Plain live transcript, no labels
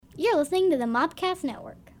You're listening to the Mopcast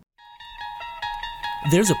Network.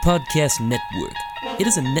 There's a podcast network. It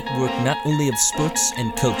is a network not only of sports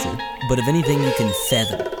and culture, but of anything you can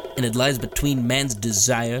fathom, and it lies between man's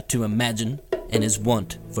desire to imagine and his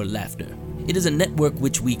want for laughter. It is a network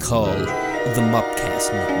which we call the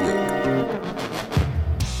Mopcast Network.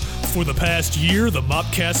 For the past year, the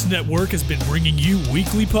Mopcast Network has been bringing you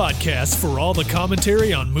weekly podcasts for all the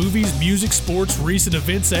commentary on movies, music, sports, recent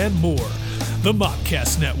events, and more. The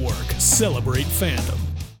Mopcast Network. Celebrate fandom.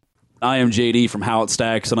 I am JD from How It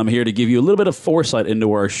Stacks, and I'm here to give you a little bit of foresight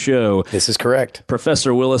into our show. This is correct.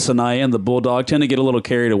 Professor Willis and I and the Bulldog tend to get a little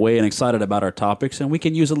carried away and excited about our topics, and we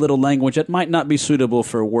can use a little language that might not be suitable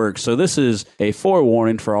for work. So this is a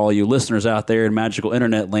forewarning for all you listeners out there in magical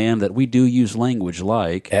internet land that we do use language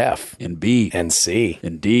like F and B and C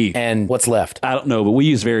and D. And what's left? I don't know, but we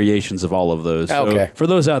use variations of all of those. So okay. For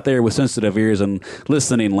those out there with sensitive ears and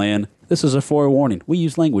listening land, this is a forewarning. We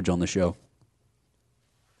use language on the show.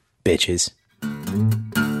 Bitches.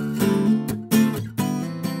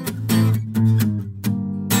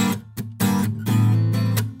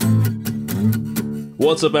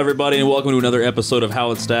 What's up, everybody, and welcome to another episode of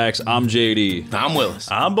How It Stacks. I'm JD. I'm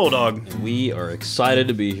Willis. I'm Bulldog. And we are excited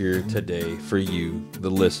to be here today for you,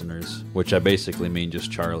 the listeners, which I basically mean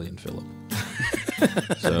just Charlie and Philip.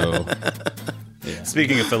 So, yeah.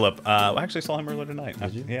 Speaking of Philip, I actually saw him earlier tonight.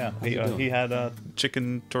 Did you? Yeah, he had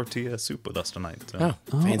chicken tortilla soup with us tonight. So.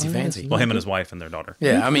 Oh, fancy. Well, him and his wife and their daughter.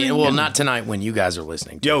 Yeah, I mean, well, not tonight when you guys are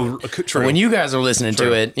listening to it. True. When you guys are listening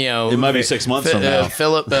to it, you know, It might be 6 months from now.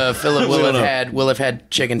 Philip will have had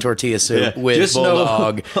chicken tortilla soup with Just know-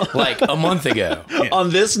 Bulldog like a month ago. On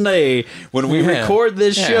this day, when we record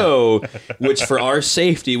this show, which for our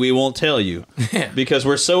safety we won't tell you, because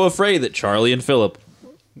we're so afraid that Charlie and Philip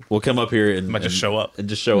will come up here and Might just show up. and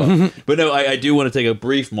just show up. But no, I do want to take a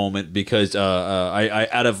brief moment because I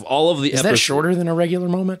out of all of the Is that shorter than a regular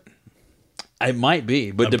moment? I might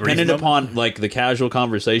be, but A brief depending moment? upon like the casual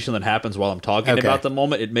conversation that happens while I'm talking Okay. about the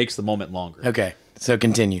moment, it makes the moment longer. Okay, so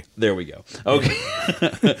continue. There we go. Okay.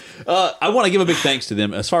 I want to give a big thanks to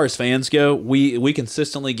them. As far as fans go, we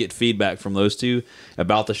consistently get feedback from those two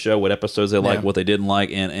about the show, what episodes they like, Yeah. what they didn't like,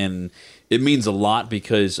 and it means a lot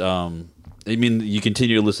because I mean, you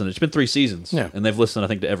continue to listen. It's been 3 seasons, and they've listened, I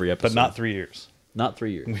think, to every episode. But not 3 years. Not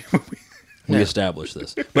 3 years. We established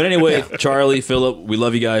this. But anyway, Charlie, Philip, we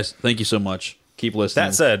love you guys. Thank you so much. Keep listening.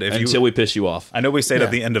 That said, until we piss you off. I know we say it at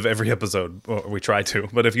the end of every episode, or we try to,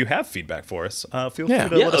 but if you have feedback for us, feel free to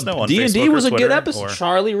let us know on D&D Facebook was or a good Twitter, episode. or-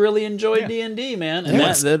 Charlie really enjoyed D&D, man. And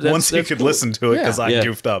Once you could cool. listen to it, because I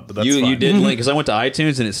goofed up, but that's fine. You did link, because I went to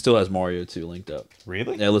iTunes and it still has Mario 2 linked up.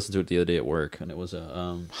 Really? Yeah, I listened to it the other day at work, and it was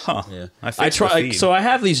a yeah. I fixed the feed. So I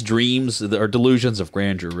have these dreams that are delusions of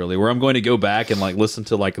grandeur, really, where I'm going to go back and like listen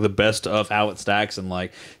to like the best of How It Stacks and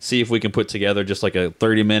like see if we can put together just like a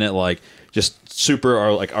 30-minute like just super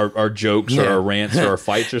our jokes or our rants or our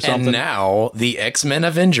fights or something. And now the X-Men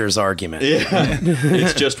Avengers argument. Yeah,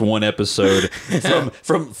 it's just one episode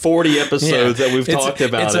from 40 episodes that we've talked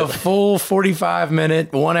about. It's a full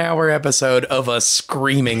 45-minute, 1-hour episode of us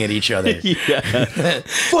screaming at each other.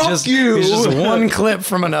 Fuck you! It's just one clip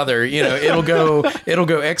from another. You know, it'll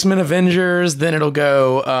go X-Men Avengers, then it'll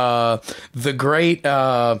go the great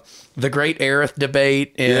Aerith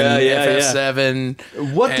debate in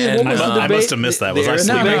FF7. What was the debate? I must have missed that. Was I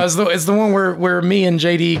sleeping? No, it's the one where me and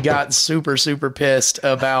JD got super pissed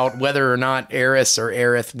about whether or not Eris or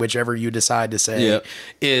Aerith, whichever you decide to say,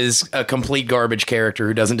 is a complete garbage character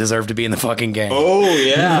who doesn't deserve to be in the fucking game. Oh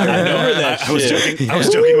yeah, I remember that. I was joking. I was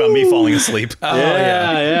joking about me falling asleep. Okay.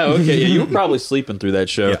 Yeah, you were probably sleeping through that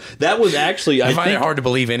show. Yeah. That was actually I find it hard to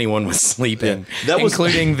believe anyone was sleeping,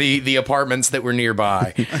 including the apartments that were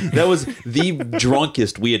nearby. That was the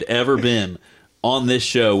drunkest we had ever been on this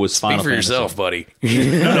show. Was Speak Final for Fantasy. yourself, buddy. No,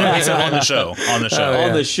 he said on the show. On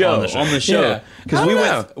the show. Because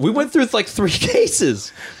we went through like 3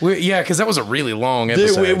 cases. Because that was a really long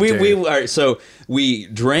episode. All right, so we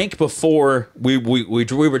drank before we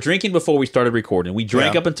were drinking before we started recording. We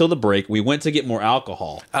drank up until the break. We went to get more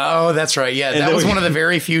alcohol. Oh, that's right. Yeah, that was one of the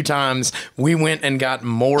very few times we went and got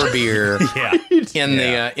more beer. In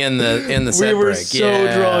the set break. We were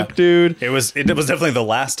so drunk, dude. It was definitely the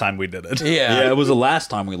last time we did it. Yeah, it was the last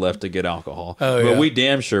time we left to get alcohol. But we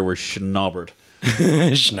damn sure were schnobbered.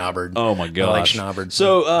 Schnobbered. Oh my god, I like schnobbered.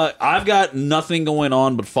 So I've got nothing going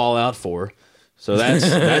on but Fallout 4. So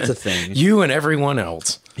that's a thing. You and everyone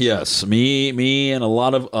else. Yes, me, and a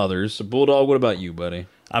lot of others. Bulldog, what about you, buddy?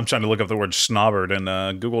 I'm trying to look up the word schnobbered,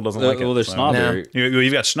 and Google doesn't like it. Well, there's snobbery.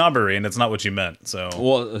 You've got snobbery, and it's not what you meant. So,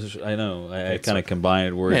 Well, I know. I kind of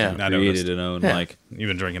combined words and I created an own like you've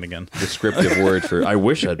been drinking again. descriptive word for. I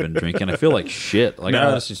wish I'd been drinking. I feel like shit. Like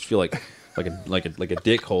I just feel like a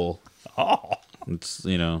dick hole. Oh, It's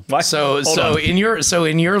why? So in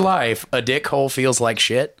your life, a dick hole feels like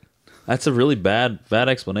shit. That's a really bad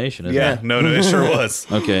explanation. Isn't yeah, it? no, it sure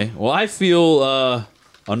was. Okay. Well, I feel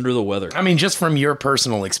under the weather. I mean, just from your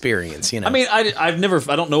personal experience, I mean, I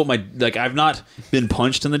don't know what I've not been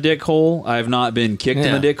punched in the dick hole. I've not been kicked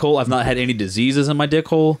in the dick hole. I've not had any diseases in my dick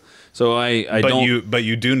hole. So But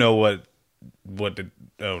you do know what did.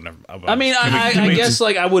 Oh, never. I mean, I guess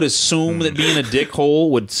like I would assume that being a dick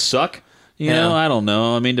hole would suck. You know, I don't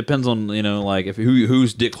know. I mean, depends on like if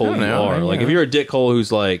whose dick hole you are. Like if you're a dick hole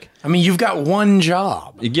who's like, I mean, you've got one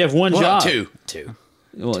job. you have one job. Two.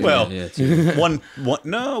 Well, two.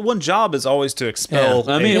 one job is always to expel.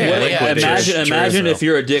 I mean, liquid. imagine if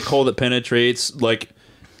you're a dick hole that penetrates like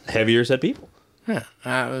heavier set people. Yeah.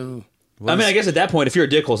 I mean, I guess at that point, if you're a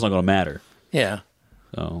dick hole, it's not going to matter. Yeah.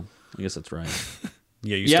 So I guess that's right.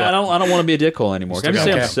 Yeah, I don't want to be a dick hole anymore. Can I just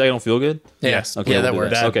say I'm sick? I don't feel good. Yes. Okay, Yeah, that we'll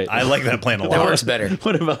do works. Okay. I like that plan a lot. That works better.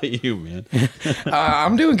 What about you, man?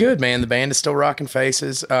 I'm doing good, man. The band is still rocking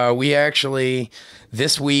faces. We actually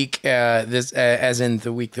this week, as in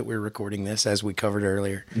the week that we're recording this, as we covered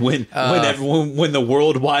earlier, When the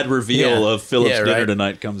worldwide reveal of Philip's dinner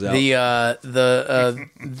tonight comes out,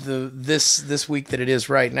 this week that it is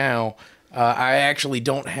right now. I actually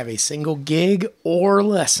don't have a single gig or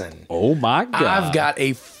lesson. oh my god, I've got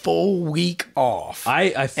a full week off.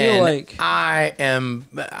 I feel like I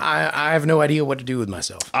have no idea what to do with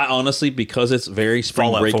myself. I honestly, because it's very Spring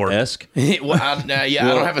Fallout 4. Break-esque. Well, I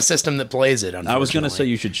don't have a system that plays it. I was going to say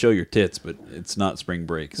you should show your tits, but it's not Spring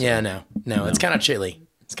Break. So. Yeah, no, it's kind of chilly.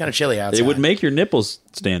 It's kind of chilly outside. It would make your nipples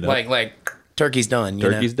stand up. like turkey's done.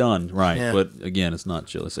 Turkey's done, right? Yeah. But again, it's not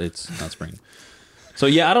chilly. It's not spring. So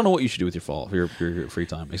yeah, I don't know what you should do with your your free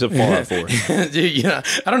time, except Fallout 4. Yeah,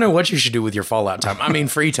 I don't know what you should do with your Fallout time. I mean,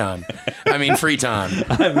 free time. I meant free time.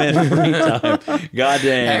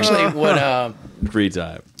 Goddamn. Actually, what free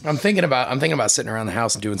time. I'm thinking about sitting around the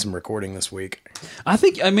house and doing some recording this week.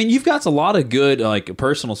 I mean, you've got a lot of good like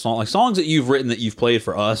personal songs, like songs that you've written that you've played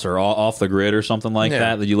for us or off the grid or something like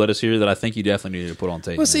that you let us hear. That I think you definitely need to put on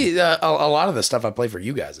tape. Well, see, a lot of the stuff I play for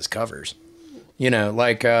you guys is covers. You know,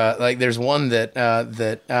 like there's one that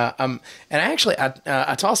and actually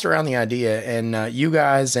I tossed around the idea, and you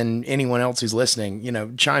guys and anyone else who's listening, you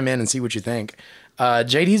know, chime in and see what you think.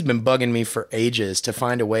 JD's been bugging me for ages to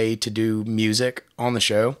find a way to do music on the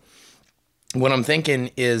show. What I'm thinking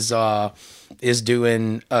is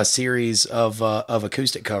doing a series of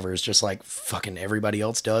acoustic covers, just like fucking everybody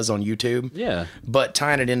else does on YouTube. Yeah, but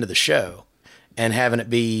tying it into the show. And having it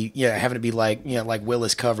be like, you know, like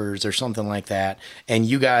Willis covers or something like that. And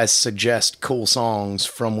you guys suggest cool songs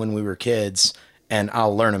from when we were kids, and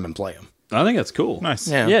I'll learn them and play them. I think that's cool. Nice.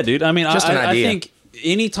 Yeah, dude. I mean, Just an idea. I think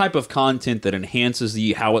any type of content that enhances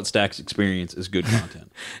the How It Stacks experience is good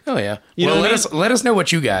content. Oh yeah. You know what I mean? Let us know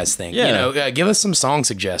what you guys think. Yeah. You know, give us some song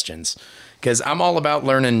suggestions. Because I'm all about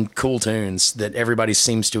learning cool tunes that everybody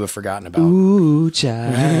seems to have forgotten about. Ooh,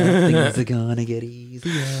 child, things are gonna get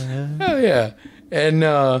easier. Oh yeah, and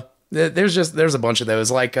there's a bunch of those.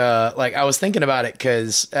 Like I was thinking about it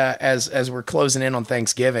because as we're closing in on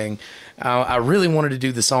Thanksgiving, I really wanted to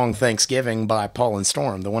do the song "Thanksgiving" by Paul and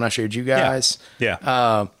Storm, the one I showed you guys.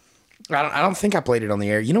 Yeah. I don't think I played it on the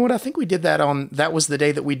air. You know what? I think we did that on. That was the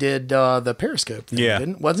day that we did the Periscope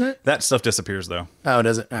thing, wasn't it? That stuff disappears though. Oh,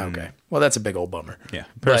 does it? Oh, okay. Well, that's a big old bummer. Yeah.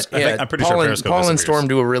 But I'm pretty sure Periscope Paul and disappears. Storm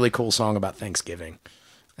do a really cool song about Thanksgiving,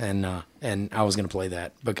 and I was going to play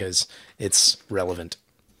that because it's relevant.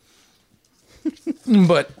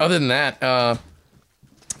 But other than that,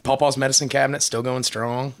 Paw Paw's Medicine Cabinet still going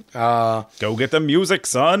strong. Go get the music,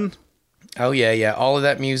 son. Oh yeah. All of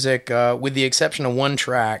that music, with the exception of one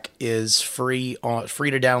track, is free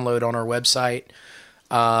to download on our website.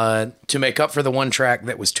 To make up for the one track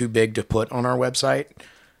that was too big to put on our website,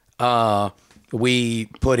 we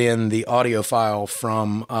put in the audio file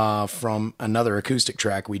from another acoustic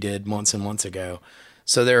track we did months and months ago.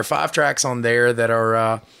 So there are 5 tracks on there that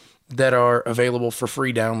are available for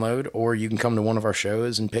free download, or you can come to one of our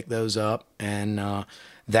shows and pick those up. And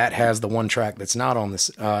that has the one track that's not on this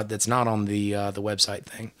that's not on the website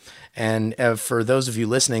thing. And for those of you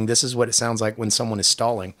listening, this is what it sounds like when someone is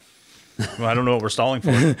stalling. Well, I don't know what we're stalling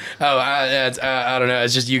for. I don't know.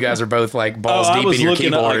 It's just you guys are both like balls deep in your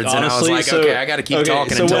keyboards, and I was like, okay, I got to keep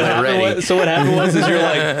talking until they're ready. So what happened was, is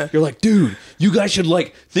you're like, dude, you guys should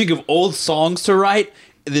like think of old songs to write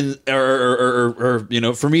then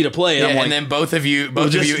or for me to play. Yeah, I'm like, and then both of you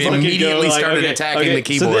just fucking immediately go, like, started okay, attacking okay. the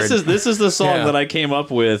keyboard. So this is the song Yeah. that I came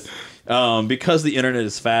up with because the internet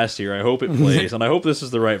is fast here. I hope it plays, and I hope this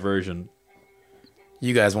is the right version.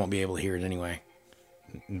 You guys won't be able to hear it anyway.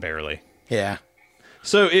 Barely. Yeah.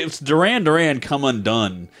 So it's Duran Duran Come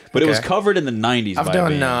Undone, but it was Okay. covered in the 90s I've by a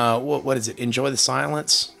done, band. what is it? Enjoy the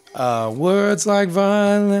Silence? Words like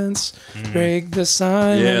violence break the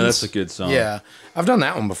silence. Yeah, that's a good song. Yeah. I've done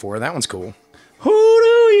that one before. That one's cool. Who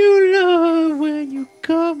do you love when you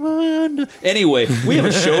come undone? Anyway, we have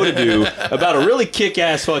a show to do about a really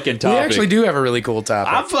kick-ass fucking topic. We actually do have a really cool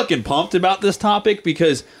topic. I'm fucking pumped about this topic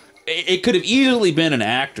because it could have easily been an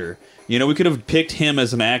actor. You know, we could have picked him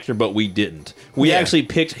as an actor, but we didn't. We actually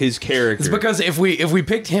picked his character. It's because if we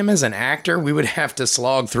picked him as an actor, we would have to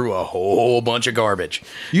slog through a whole bunch of garbage.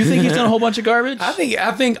 You think he's done a whole bunch of garbage? I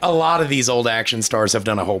think a lot of these old action stars have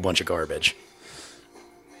done a whole bunch of garbage.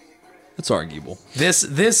 That's arguable. This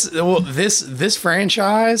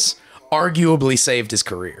franchise arguably saved his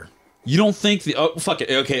career. You don't think the... Oh, fuck it.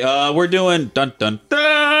 Okay, we're doing... Dun, dun, dun.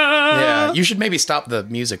 Yeah, you should maybe stop the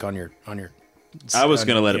music on your. I was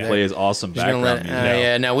going to let it Yeah. play his awesome You're gonna background let- music.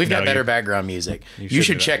 yeah, no, we've got No, better you- background music. You should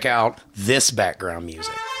should do check out this background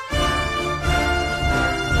music.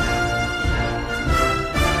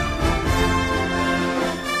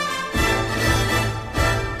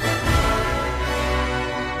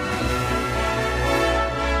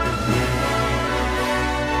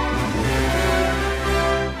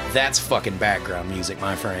 That's fucking background music,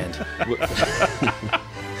 my friend.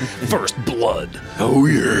 First Blood. Oh,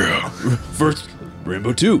 yeah. First,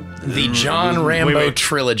 Rambo 2. The John Rambo wait.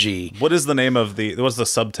 trilogy. What is the name of what's the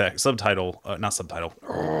subtitle? Not subtitle.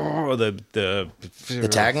 Oh, the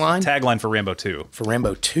tagline? Tagline for Rambo 2. For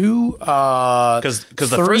Rambo 2, Because the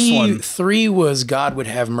first one. 3 was God Would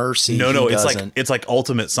Have Mercy. No, He it's doesn't. like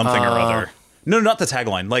ultimate something or other. No, not the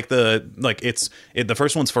tagline. Like the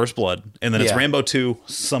first one's First Blood, and then it's Yeah. Rambo 2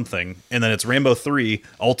 something, and then it's Rambo 3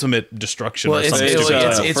 Ultimate Destruction. Well, or it's-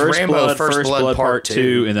 something. it's Rambo First Blood Part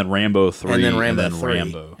 2, and then Rambo 3, and then Rambo 3.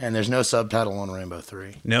 Rambo. And there's no subtitle on Rambo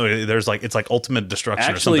 3. No, there's it's like Ultimate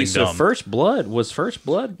Destruction Actually, or so something dumb. First Blood was First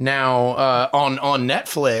Blood. Now, on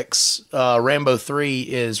Netflix, Rambo 3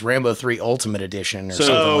 is Rambo 3 Ultimate Edition or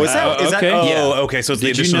something Oh, like is that? Is okay. that? Oh, Yeah. okay. So it's the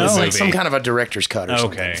Did you edition know? of It's the like movie. some kind of a director's cut or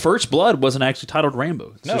something. Okay. First Blood wasn't actually titled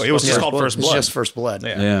Rambo. It's No, just it was just First called First It's Blood. just First Blood.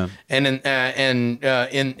 Yeah. Yeah, And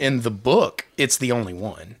in the book, it's the only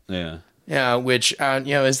one. yeah. Yeah, which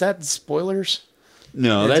is that spoilers?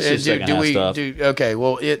 No, that's just second half stuff. Okay,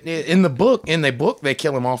 well, in the book, they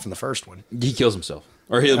kill him off in the first one. He kills himself,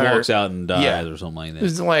 or he walks out and dies, or something like that.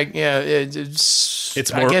 It's like,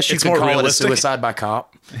 it's more- I guess you it's could more call realistic. it a suicide by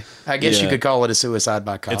cop. I guess you Yeah. could call it a suicide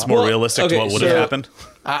by cop. It's more Well, realistic to okay, what would have so- happened.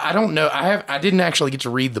 I don't know. I didn't actually get to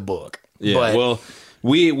read the book. Yeah, but well,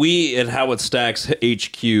 we at How It Stacks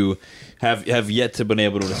HQ have yet to been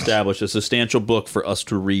able to establish a substantial book for us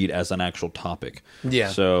to read as an actual topic. yeah,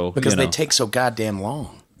 So because they know. take so goddamn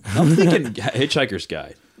long. I'm thinking Hitchhiker's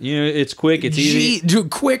Guide. You know, it's quick, it's easy. Gee, dude,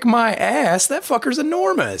 quick my ass. That fucker's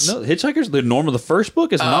enormous. No, Hitchhiker's the norm of the first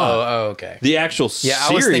book is not. Oh, okay. The actual Yeah, series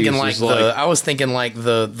I was thinking like is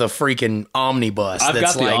the freaking omnibus. I've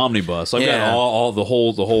that's got the like, omnibus. I've Yeah. got all the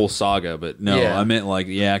whole saga, but no, Yeah. I meant like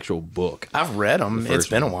the actual book. I've read them. The It's first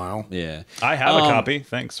been one. a while. Yeah, I have a copy.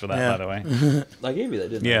 Thanks for that, Yeah. by the way. I gave you that,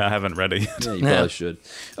 didn't I? Yeah, I haven't read it yet. Yeah, you probably should.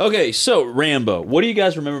 Okay, so Rambo. What do you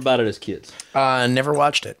guys remember about it as kids? Never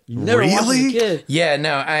watched it. Never watched it as a kid. Yeah,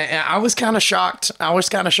 no, I was kind of shocked. I was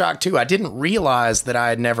kind of shocked too. I didn't realize that I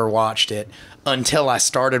had never watched it until I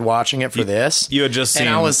started watching it for this. You had just seen.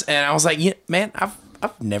 and I was like, yeah, man, I've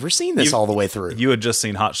never seen this all the way through. You had just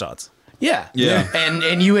seen Hot Shots. Yeah, Yeah. and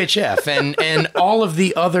UHF and all of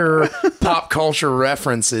the other pop culture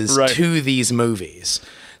references Right. to these movies.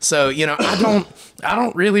 So I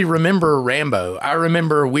don't really remember Rambo. I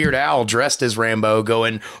remember Weird Al dressed as Rambo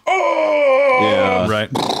going, oh, Yeah. Right.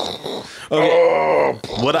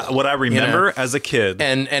 What I remember as a kid.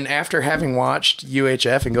 and after having watched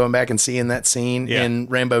UHF and going back and seeing that scene Yeah. in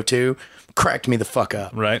Rambo 2, cracked me the fuck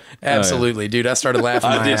up. Right. Absolutely, dude. I started laughing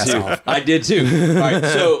my I did ass too. off. I did too. All right,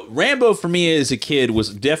 so Rambo for me as a kid was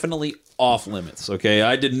definitely off limits. Okay,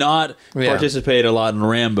 I did not participate a lot in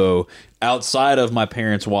Rambo outside of my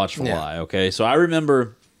parents' watchful Yeah. eye. Okay, so I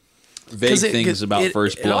remember vague things about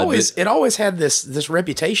First Blood. It always had this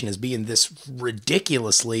reputation as being this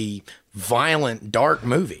ridiculously violent, dark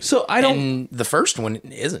movie. So I don't- And the first one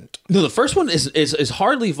isn't. No, the first one is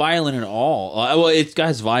hardly violent at all. Well, it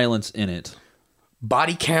has violence in it.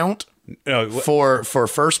 Body count No, for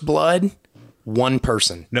First Blood one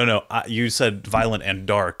person. No. You said violent and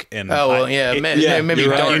dark, and maybe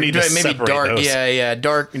you're right. dark. You need to Maybe separate dark. those. Yeah.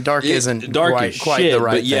 Dark isn't dark quite, as quite shit, the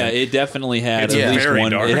right but yeah, thing. it definitely had It's at least very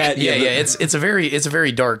one. dark. It had, It's a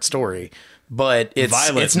very dark story, but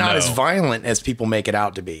it's not as no. violent as people make it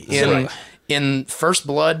out to be. Right. In First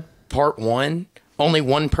Blood Part 1, only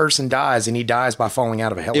one person dies, and he dies by falling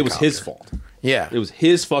out of a helicopter. It was his fault. Yeah. It was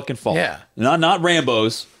his fucking fault. Yeah. Not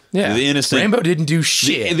Rambo's. Yeah. The innocent Rambo didn't do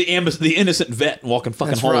shit. The innocent vet walking fucking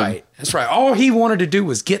That's home. right. That's right. All he wanted to do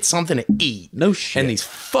was get something to eat. No shit. And these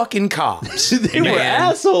fucking cops. They were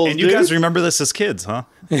assholes. And you guys remember this as kids, huh?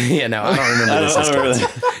 Yeah, no, I don't remember this. I don't remember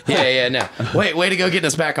Yeah, no. Way to go getting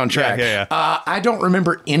us back on track. Yeah. I don't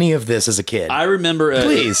remember any of this as a kid. I remember.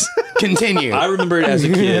 Please continue. I remember it as a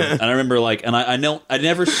kid, and I remember I know I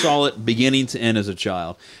never saw it beginning to end as a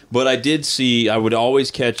child, but I did see. I would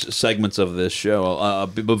always catch segments of this show. A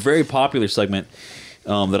very popular segment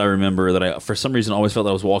that I remember that I, for some reason, always felt that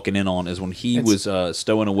I was walking in on is when he was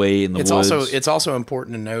stowing away in the woods. It's also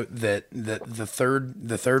important to note that the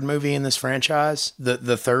third movie in this franchise,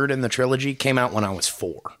 the third in the trilogy, came out when I was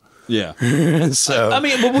 4. Yeah. So I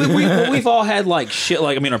mean, but we've all had like shit.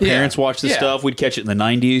 Like, I mean, our parents watched this stuff. We'd catch it in the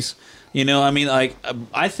 90s. You know, I mean, like,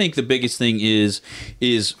 I think the biggest thing is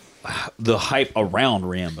the hype around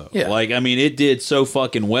Rambo. Yeah. Like, I mean, it did so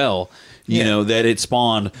fucking well. You know, that it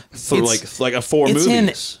spawned through like a 4 it's movies.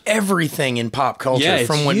 in everything in pop culture. Yeah, it's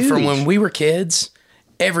from huge. when we were kids.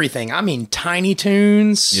 Everything. I mean, Tiny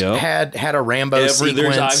Toons had a Rambo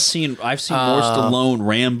sequence. I've seen more Stallone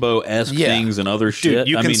Rambo-esque things and other shit. Dude,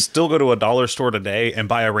 you I can mean, still go to a dollar store today and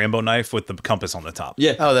buy a Rambo knife with the compass on the top.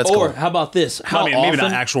 yeah. Oh, that's or cool. how about this? How I mean, maybe not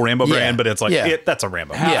often- actual Rambo brand, but it's like that's a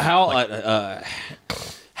Rambo.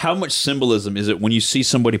 How much symbolism is it when you see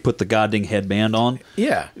somebody put the goddamn headband on?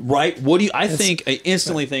 Yeah. Right? What do you? I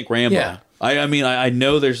instantly think Rambo. Yeah. I mean, I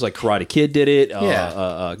know there's like Karate Kid did it.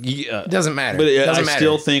 It doesn't matter. But Doesn't I matter.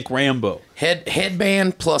 still think Rambo.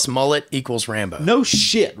 Headband plus mullet equals Rambo. No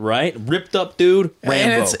shit, right? Ripped up dude, Rambo.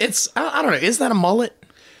 And it's I don't know. Is that a mullet?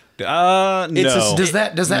 No. Does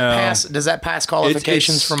that pass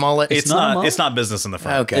qualifications It's- for mullet? It's not a not. mullet. It's not business in the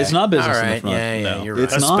front. Okay. It's not business All in the right. front. Yeah, No. you're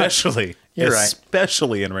It's right. not.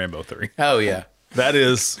 Especially in Rambo 3. Oh yeah. That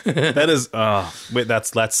is wait,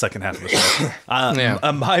 that's second half of the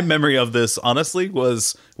show. My memory of this honestly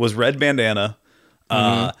was Red Bandana,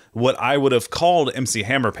 what I would have called MC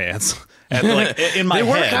Hammer Pants. And like in my They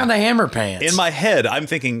were head, kind of hammer pants. in my head, I'm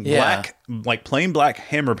thinking black, like plain black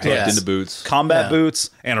hammer pants, into boots. combat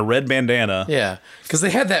boots, and a red bandana. Yeah, because they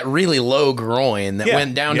had that really low groin that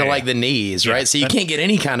went down to like the knees, right? So you can't get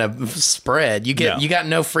any kind of spread. You got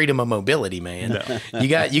no freedom of mobility, man. You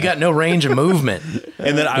got no range of movement.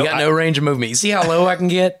 And then You got no range of movement. You see how low I can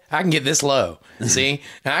get? I can get this low. See?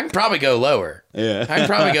 And I can probably go lower. Yeah. I can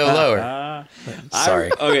probably go lower.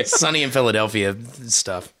 Sorry. Okay. Sunny in Philadelphia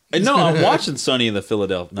stuff. No, I'm watching Sunny in the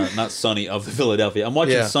Philadelphia. Not Sunny of the Philadelphia. I'm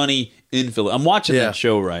watching Sunny in Philadelphia. I'm watching that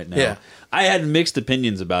show right now. Yeah. I had mixed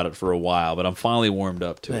opinions about it for a while, but I'm finally warmed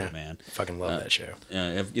up to it, man. Fucking love that show.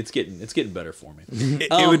 It's getting better for me.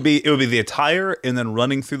 It would be the attire and then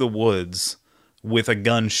running through the woods with a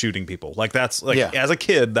gun shooting people. Like that's like as a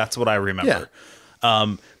kid, that's what I remember.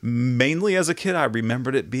 Mainly as a kid, I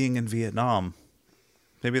remembered it being in Vietnam.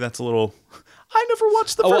 Maybe that's a little. I never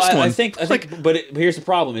watched the first one. I think, but here's the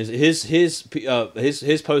problem: is his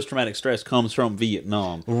post traumatic stress comes from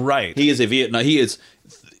Vietnam. Right. He is a Vietnam. He is.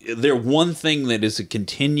 They're one thing that is a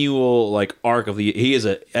continual like arc of the. He's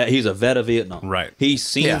a vet of Vietnam. Right. He's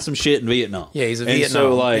seen some shit in Vietnam. Yeah, he's a And Vietnam.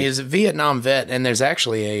 so, like, he's a Vietnam vet, and there's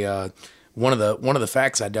actually a one of the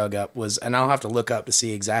facts I dug up was, and I'll have to look up to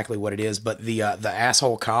see exactly what it is, but the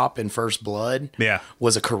asshole cop in First Blood,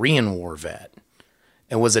 was a Korean War vet,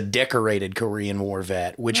 and was a decorated Korean War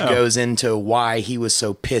vet, which goes into why he was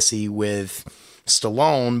so pissy with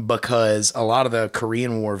Stallone, because a lot of the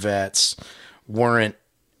Korean War vets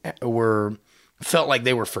felt like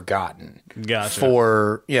they were forgotten.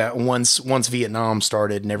 Gotcha. Once Vietnam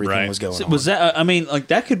started and everything was going on. Was that? I mean, like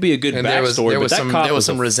that could be a good And backstory. there was but some that cop there was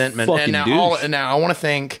some a resentment. fucking And douche. now I want to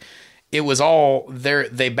think it was all there.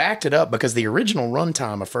 They backed it up because the original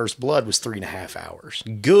runtime of First Blood was 3.5 hours.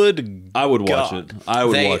 Good. I would watch it. I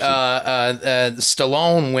would watch it.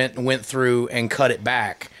 Stallone went through and cut it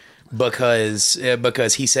back because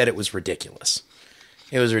he said it was ridiculous.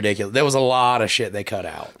 It was ridiculous. There was a lot of shit they cut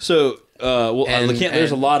out. So,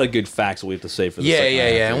 there's a lot of good facts we have to say for this.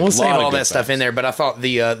 Yeah. And we'll save all that stuff facts. in there. But I thought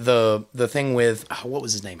the thing with what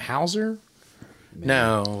was his name, Hauser?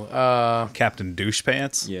 No, Captain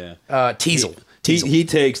Douchepants. Yeah. Teasel. He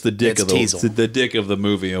takes the dick It's of Teasel. the dick of the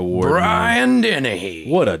movie award. Brian Dennehy.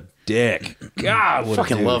 What a dick. God, what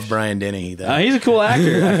Fucking love Brian Dennehy though. He's a cool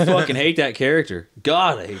actor. I fucking hate that character.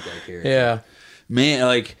 God, I hate that character. Yeah. Man,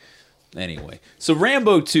 like, anyway. So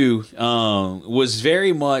Rambo 2 was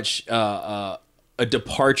very much a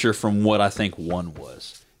departure from what I think 1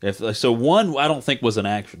 was. So 1, I don't think was an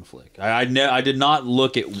action flick. I did not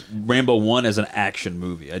look at Rambo 1 as an action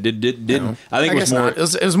movie. I didn't. No. I think it was more.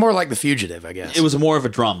 It was more like The Fugitive, I guess. It was more of a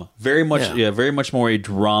drama, very much, Yeah. very much more a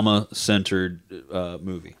drama-centered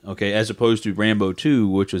movie. Okay, as opposed to Rambo 2,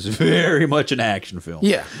 which was very much an action film.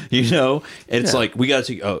 Yeah, and it's like we got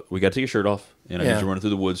to take your shirt off, and I need you to run through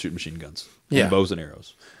the woods shooting machine guns, and bows and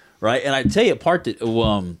arrows, right? And I tell you a part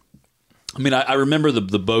that. I mean, I remember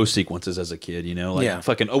the bow sequences as a kid,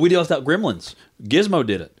 fucking, we left out Gremlins. Gizmo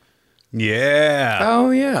did it. Yeah.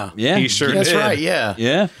 Oh, yeah. Yeah. He sure That's did. right, yeah.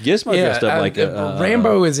 Yeah. Gizmo dressed up like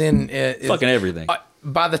Rambo is in... fucking everything.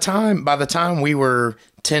 By the time we were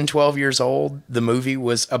 10, 12 years old, the movie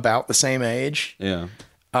was about the same age. Yeah.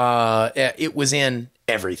 It was in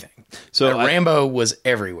everything. So Rambo was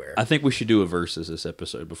everywhere. I think we should do a versus this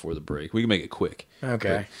episode before the break. We can make it quick.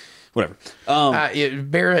 Okay. Whatever.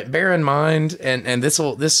 Bear in mind, and this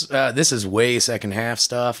is way second half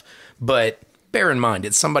stuff, but bear in mind,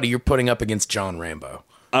 it's somebody you're putting up against John Rambo.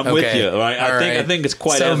 I'm with you. Right? I think it's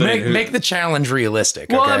quite so evident. make the challenge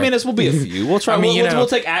realistic. Well, okay? I mean, this will be a few. We'll try. We'll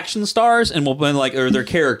take action stars and we'll blend or their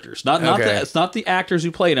characters. It's not the actors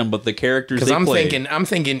who played them, but the characters. Because I'm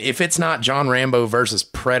thinking if it's not John Rambo versus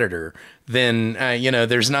Predator, then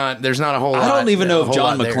there's not a whole lot. I don't even know if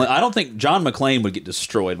John McClane. I don't think John McClane would get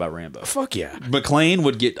destroyed by Rambo. Fuck yeah, McClane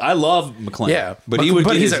would get. I love McClane. Yeah, but he would.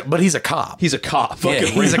 But he's a cop. He's a cop. Yeah,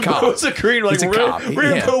 he's a cop. He's a Korean. Like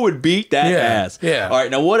Rambo would beat that ass. Yeah. All right.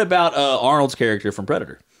 Now, what about Arnold's character from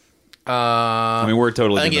Predator? I mean, we're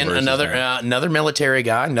totally again another military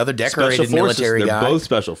guy, another decorated military guy. They're both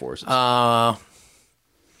special forces.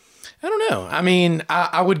 I don't know. I mean,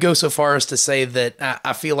 I would go so far as to say that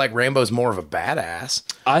I feel like Rambo's more of a badass.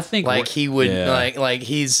 I think like he would like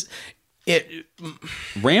he's it.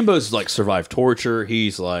 Rambo's like survived torture.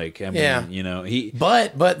 He's like he.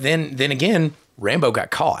 But then again, Rambo got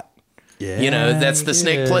caught. Yeah, that's the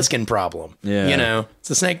Snake Plissken problem. Yeah, it's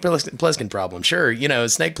the Snake Plissken problem. Sure,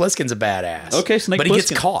 Snake Plissken's a badass. Okay, but he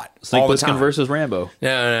gets caught. Snake all the Plissken time. versus Rambo.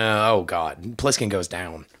 No. Oh God, Plissken goes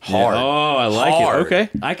down hard. Yeah. Oh, I like it. Okay,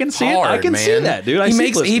 I can see it. I can see that, dude.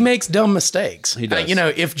 He makes dumb mistakes. He does.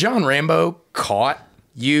 If John Rambo caught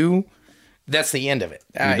you, that's the end of it.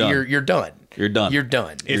 You're done. You're done. You're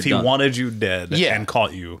done. If he wanted you dead and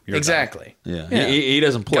caught you, you're exactly. done. Yeah. He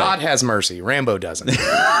doesn't play. God has mercy. Rambo doesn't.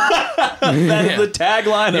 That's the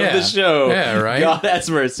tagline of the show. Yeah, right. God has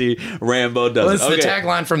mercy. Rambo doesn't. Well, it's the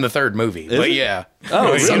tagline from the third movie. But yeah.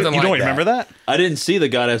 Oh, something you don't remember that? I didn't see the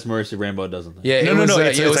God has mercy. Rambo doesn't. Yeah. No.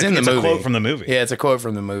 It was in the movie. It's a quote from the movie. Yeah, it's a quote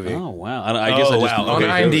from the movie. Oh wow. I guess on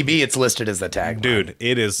IMDb, it's listed as the tagline. Dude,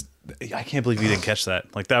 it is. I can't believe you didn't catch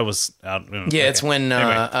that. Like that was out. Yeah, it's when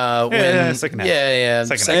second half. Yeah.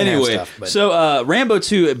 Second half. Anyway, half stuff, but. so Rambo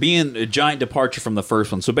 2 being a giant departure from the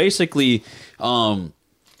first one. So basically,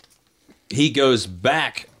 he goes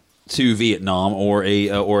back to Vietnam or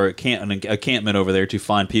a campment over there to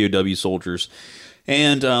find POW soldiers.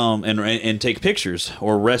 And take pictures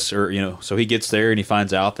or rest so he gets there and he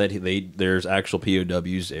finds out that there's actual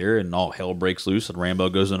POWs there and all hell breaks loose and Rambo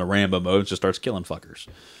goes into Rambo mode and just starts killing fuckers.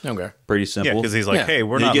 Okay, pretty simple. Yeah, because he's like, hey,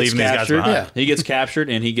 we're not leaving these guys behind. Yeah. He gets captured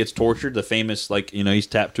and he gets tortured. The famous he's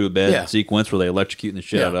tapped to a bed sequence where they electrocute the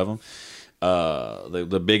shit out of him.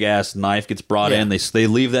 The big ass knife gets brought in. They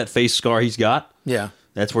leave that face scar he's got. Yeah.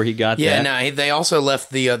 That's where he got that. Yeah, no, they also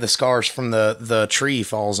left the scars from the tree he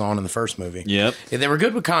falls on in the first movie. Yep. Yeah, they were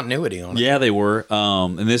good with continuity on it. Yeah, they were.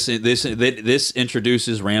 And this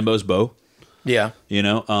introduces Rambo's bow. Yeah.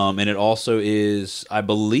 And it also is, I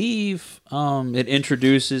believe, it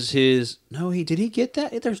introduces his. No, did he get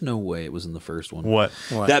that? There's no way it was in the first one. What?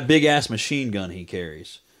 That big ass machine gun he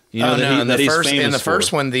carries. In the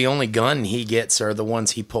first one, the only gun he gets are the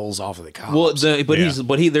ones he pulls off of the cops. Well,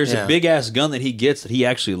 there's a big ass gun that he gets that he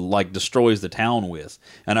actually destroys the town with,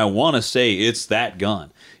 and I want to say it's that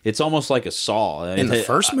gun. It's almost like a saw. In the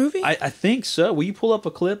first movie? I think so. Will you pull up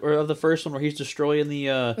a clip of the first one where he's destroying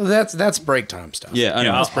the? That's break time stuff. Yeah, I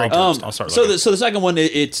know. That's break time stuff. I'll start. So the second one,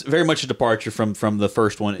 it's very much a departure from the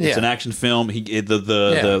first one. It's an action film.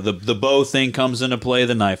 The bow thing comes into play.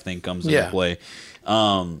 The knife thing comes into play.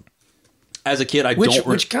 As a kid,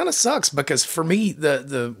 which kind of sucks because for me,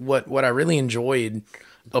 what I really enjoyed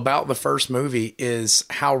about the first movie is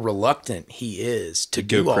how reluctant he is to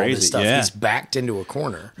do all this stuff. Yeah. He's backed into a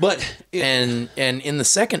corner. And in the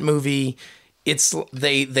second movie, it's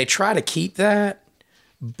they try to keep that,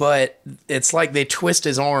 but it's like they twist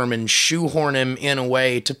his arm and shoehorn him in a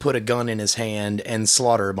way to put a gun in his hand and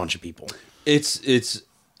slaughter a bunch of people. It's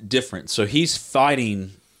different. So he's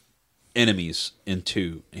fighting enemies in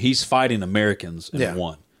 2. He's fighting Americans in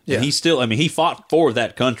 1. Yeah. And he still, I mean, he fought for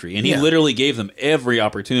that country, and he literally gave them every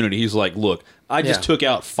opportunity. He's like, look, I just took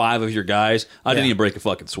out 5 of your guys. I didn't even break a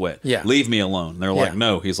fucking sweat. Yeah. Leave me alone. And they're like,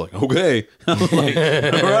 no. He's like, okay. I'm like,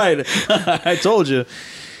 all right. I told you.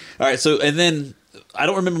 All right. So, and then I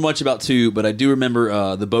don't remember much about 2, but I do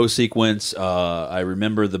remember the bow sequence. I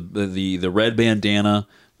remember the red bandana,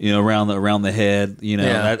 you know, around the head. You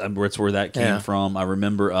know, that's where that came from. I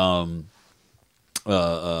remember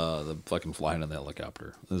the fucking flying in the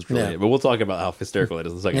helicopter. That's really it. But we'll talk about how hysterical that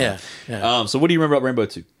is in a second. So what do you remember about Rainbow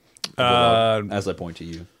 2? As I point to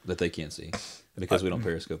you that they can't see because we don't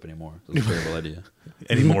Periscope anymore. It's a terrible idea.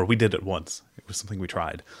 Anymore. We did it once. It was something we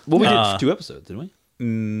tried. Well, we did 2 episodes, didn't we?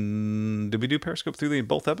 Did we do Periscope through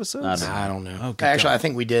both episodes? I don't know. Oh, actually, I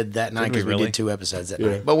think we did that night because we did 2 episodes that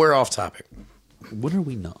night. But we're off topic. What are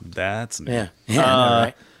we not? That's me. Yeah.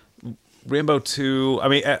 Right. Rainbow 2. I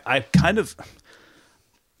mean, I kind of,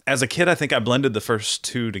 as a kid, I think I blended the first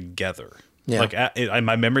 2 together. Yeah. Like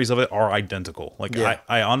my memories of it are identical. Like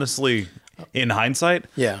I honestly, in hindsight,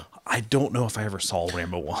 I don't know if I ever saw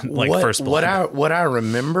Rambo 1 First Blood. What I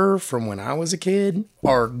remember from when I was a kid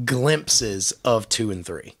are glimpses of 2 and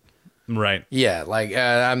 3. Right. Yeah, like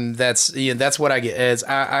that's what I get. Is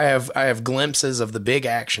I have glimpses of the big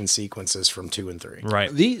action sequences from 2 and 3. Right.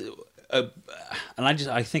 And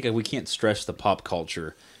I think we can't stress the pop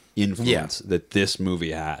culture influence that this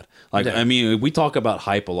movie had. Like, I mean, we talk about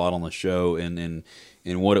hype a lot on the show and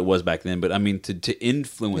what it was back then, but I mean, to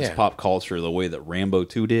influence pop culture the way that Rambo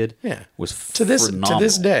 2 did, was phenomenal. To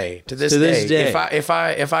this day. If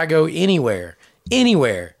I go anywhere,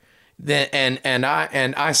 then and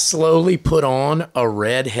I slowly put on a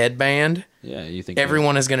red headband, you think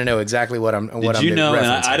everyone is going to know exactly what I'm. Did you know?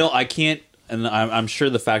 And I can't. And I'm sure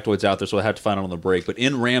the factoid's out there, so I have to find it on the break. But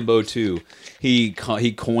in Rambo 2, he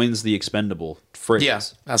coins the expendable phrase. Yeah,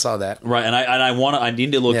 I saw that. Right, and I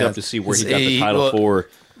need to look up to see where he got the title for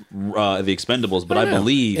the Expendables. But I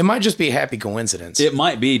believe it might just be a happy coincidence. It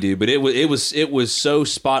might be, dude. But it was so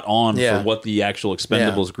spot on for what the actual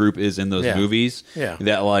Expendables group is in those movies. Yeah.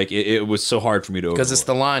 That like it was so hard for me to overlook. Because it's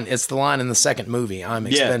the line in the second movie. I'm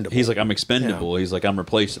expendable. He's like, I'm expendable. He's like, I'm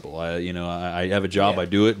replaceable. I have a job. I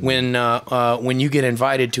do it. When you get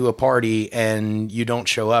invited to a party and you don't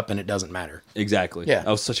show up and it doesn't matter. Exactly. Yeah. That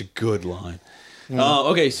was such a good line.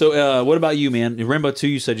 Okay, so what about you, man? In Rambo 2,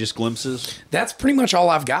 you said just glimpses? That's pretty much all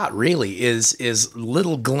I've got, really, is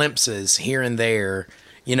little glimpses here and there.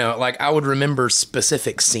 You know, like I would remember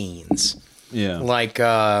specific scenes. Yeah. Like,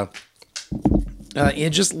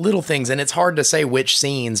 just little things. And it's hard to say which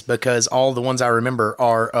scenes because all the ones I remember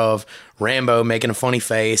are of Rambo making a funny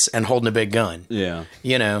face and holding a big gun. Yeah.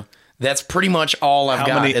 You know, that's pretty much all I've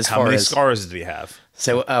got as far as... How many scars did he have?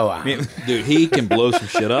 So, dude, he can blow some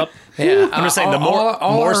shit up. Yeah, I'm just saying the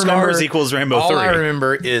more scars equals Rambo 3. All I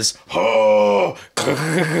remember is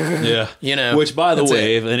yeah, you know. Which, by the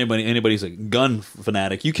way, if anybody's a gun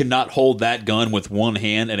fanatic, you cannot hold that gun with one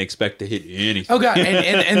hand and expect to hit anything. Oh god,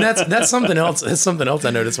 and that's something else. That's something else I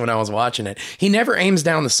noticed when I was watching it. He never aims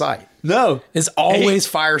down the sight. No, it's always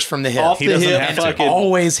fires from the hip. Off the hip, and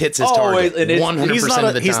always hits his target. 100%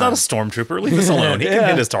 of the time. He's not a stormtrooper. Leave us alone. He can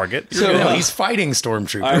hit his target. So he's fighting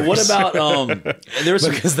stormtroopers. All right, what about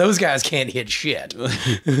because those guys can't hit shit.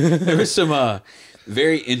 There was some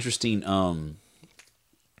very interesting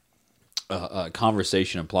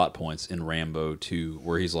conversation and plot points in Rambo 2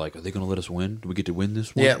 where he's like, are they going to let us win? Do we get to win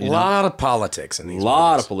this one? Yeah, a lot of politics in these A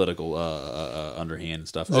lot of political underhand and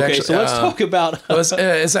stuff. Okay, so let's talk about...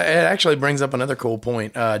 it actually brings up another cool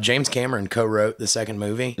point. James Cameron co-wrote the second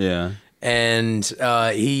movie. Yeah. And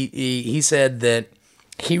he said that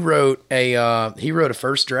he wrote a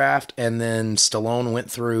first draft and then Stallone went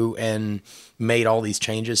through and made all these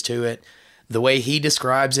changes to it. The way he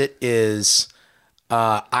describes it is...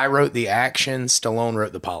 I wrote the action. Stallone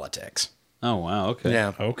wrote the politics. Oh wow! Okay.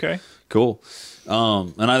 Yeah. Okay. Cool.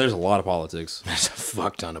 And there's a lot of politics. There's a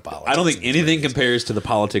fuck ton of politics. I don't think anything compares to the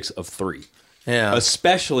politics of 3. Yeah.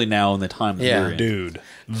 Especially now in the time that we're in. Dude.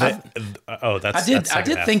 I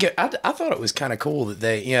thought it was kind of cool that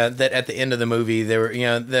that at the end of the movie they were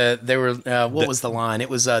what was the line? It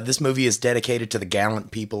was this movie is dedicated to the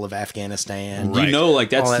gallant people of Afghanistan. Right. You know,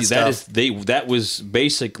 like that was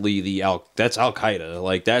basically that's Al Qaeda.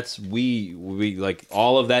 Like that's we like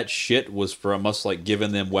all of that shit was from us like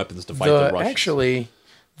giving them weapons to fight the Russians. Actually,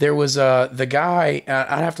 there was the guy.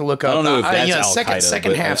 I'd have to look up. I don't know if that's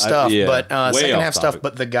second half stuff, but second half stuff.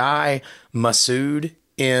 But the guy Masood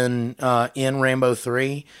in Rambo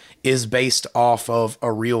 3 is based off of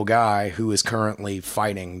a real guy who is currently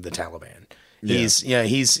fighting the Taliban.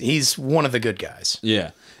 He's one of the good guys.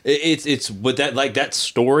 Yeah. But that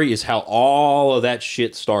story is how all of that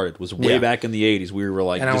shit started. Was way back in the 80s. We were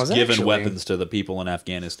like just giving weapons to the people in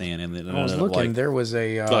Afghanistan, and then I was looking. There was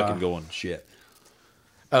a fucking going shit.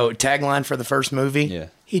 Oh, tagline for the first movie. Yeah,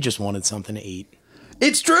 he just wanted something to eat.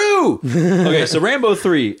 It's true. Okay, so Rambo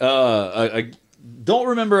 3. I don't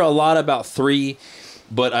remember a lot about 3,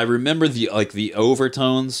 but I remember the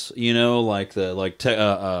overtones. You know,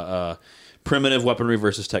 primitive weaponry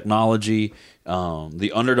versus technology.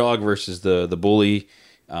 The underdog versus the bully.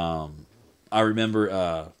 I remember.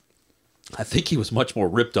 I think he was much more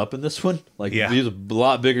ripped up in this one. He was a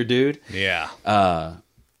lot bigger dude. Yeah.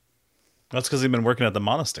 That's because he'd been working at the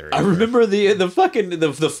monastery. I remember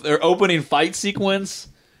the opening fight sequence.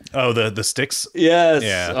 Oh, the sticks. Yes.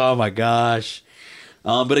 Yeah. Oh my gosh.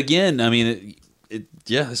 But again, I mean,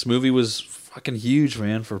 this movie was fucking huge,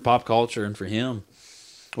 man, for pop culture and for him.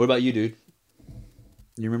 What about you, dude?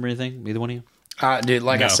 You remember anything? Either one of you? Dude,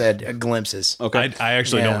 I said, glimpses. Okay. I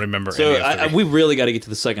actually don't remember so any of we really got to get to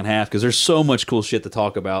the second half because there's so much cool shit to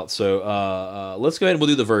talk about. So let's go ahead and we'll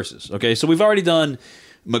do the verses. Okay, so we've already done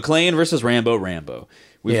McClane versus Rambo.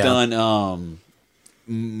 We've done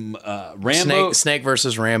Rambo. Snake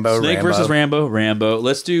versus Rambo. Snake versus Rambo.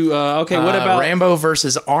 Let's do, what about... Rambo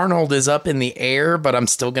versus Arnold is up in the air, but I'm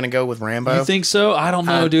still going to go with Rambo. You think so? I don't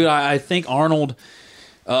know, dude. I think Arnold...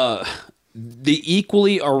 they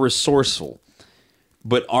equally are resourceful,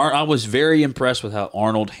 but I was very impressed with how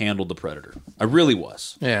Arnold handled the Predator. I really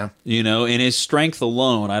was. Yeah. You know, and his strength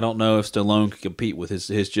alone, I don't know if Stallone could compete with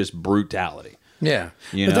his just brutality. Yeah.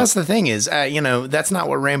 But that's the thing is, that's not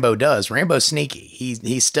what Rambo does. Rambo's sneaky. He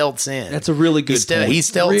stealths in. That's a really good point. He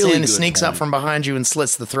stealths in, sneaks up from behind you and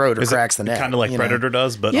slits the throat or cracks the neck. Kind of like Predator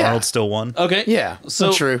does, but Arnold still won. Okay. Yeah.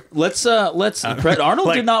 So true. Let's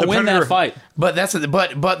Arnold did not win that fight. But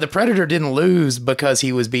but the Predator didn't lose because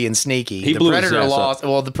he was being sneaky. The Predator lost.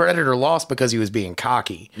 Well, the Predator lost because he was being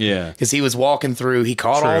cocky. Yeah. Because he was walking through, he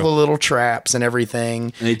caught all the little traps and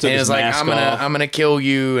everything. And he took his mask off. I'm gonna kill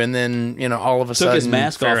you, and then all of a sudden took his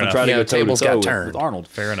mask off and tried to go tables got with turned. Arnold.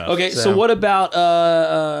 Fair enough. Okay, so what about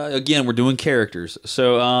again? We're doing characters.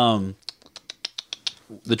 So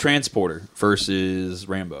the Transporter versus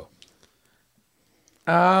Rambo.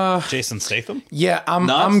 Jason Statham. Yeah,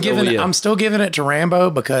 I'm still giving it to Rambo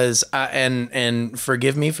because and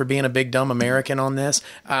forgive me for being a big dumb American on this.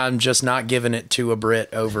 I'm just not giving it to a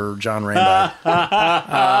Brit over John Rambo.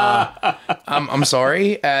 I'm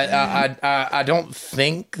sorry. I don't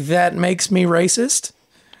think that makes me racist.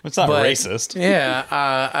 It's not racist. Yeah,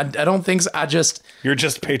 I don't think so. You're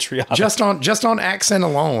just patriotic. Just on accent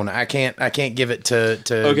alone, I can't give it to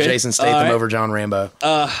Jason Statham over John Rambo.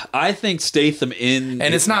 I think Statham and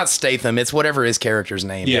it's not Statham. It's whatever his character's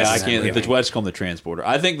name is. Yeah, I can't. Let's call him the Transporter.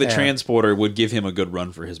 I think the Transporter would give him a good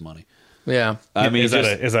run for his money. Yeah, I mean, is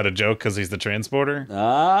that a joke because he's the Transporter?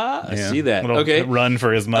 I see that. Okay, run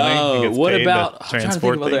for his money. He gets what paid about to I'm trying to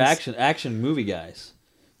transport think of other action movie guys?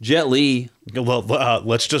 Jet Li. Well,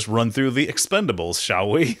 let's just run through the Expendables, shall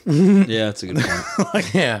we? Yeah, that's a good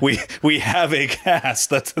point. We have a cast.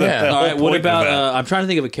 That's the all right. What about? I'm trying to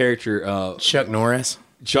think of a character. Chuck Norris.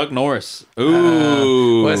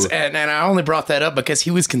 Ooh. And I only brought that up because he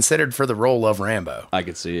was considered for the role of Rambo. I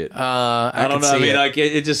could see it. I don't know. I mean,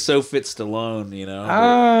 it just so fits Stallone, you know.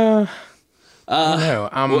 No.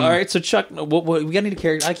 All right, so Chuck, what we got any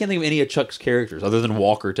characters? I can't think of any of Chuck's characters other than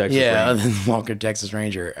Walker, Texas Ranger. Other than Walker, Texas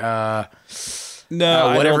Ranger.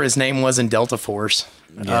 No, his name was in Delta Force.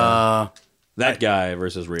 Yeah. That guy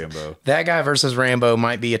versus Rambo. That guy versus Rambo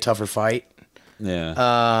might be a tougher fight.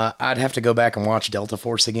 Yeah. I'd have to go back and watch Delta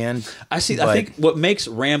Force again. I think what makes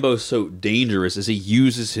Rambo so dangerous is he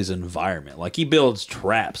uses his environment. Like he builds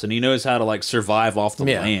traps and he knows how to survive off the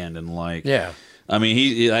land and I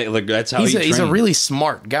mean, that's how he's a really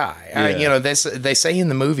smart guy. Yeah. They say in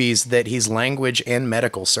the movies that he's language and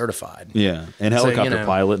medical certified. Yeah, and helicopter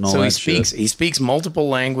pilot and all that shit. He speaks multiple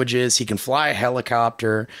languages. He can fly a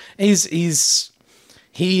helicopter. He's in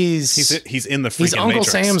the freaking He's Uncle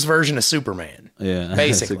Matrix. Sam's version of Superman. Yeah,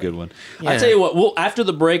 basically. That's a good one. Yeah. I tell you what, after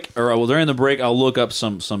the break, or during the break, I'll look up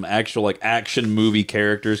some actual action movie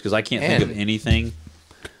characters because I can't think of anything.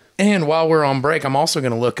 And while we're on break, I'm also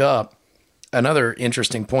going to look up another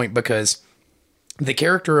interesting point because the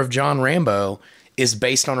character of John Rambo is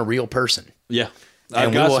based on a real person. Yeah.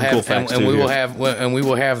 And we will have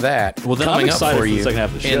that coming up for you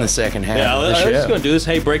in the second half of the show. Let's go and do this.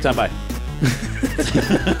 Hey, break time. Bye.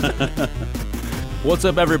 What's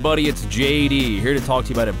up, everybody? It's JD here to talk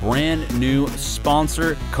to you about a brand new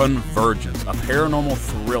sponsor, Convergence, a paranormal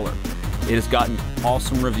thriller. It has gotten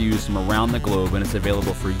awesome reviews from around the globe, and it's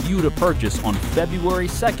available for you to purchase on February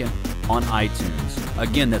 2nd on iTunes.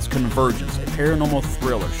 Again, that's Convergence, a paranormal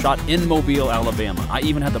thriller shot in Mobile, Alabama. I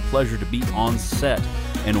even had the pleasure to be on set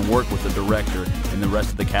and work with the director and the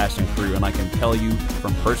rest of the cast and crew, and I can tell you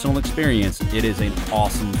from personal experience, it is an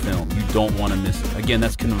awesome film. You don't want to miss it. Again,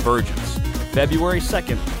 that's Convergence, February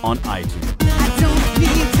 2nd on iTunes. I don't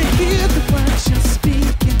need to hear the words you're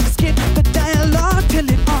speaking. Skip the dialogue till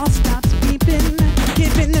it all stops beeping.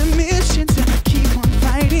 Given a mission to keep on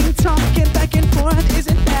fighting. Talking back and forth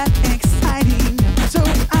isn't that exciting. So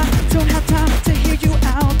I don't have time to hear you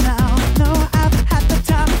out loud. No, I've had the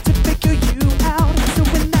time to figure you out. So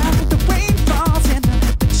when now the rain falls and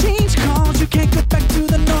the change calls, you can't go back to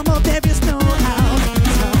the normal, there is no out.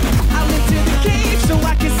 So I'll into the cave so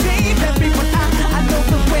I can save everyone. I know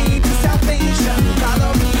the way to salvation.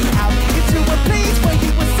 Follow me out into a place where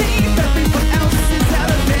you will save everyone else is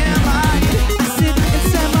out of their mind. I sit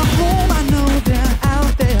inside my home, I know they're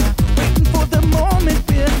out there waiting for the moment.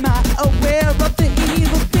 We're not aware of the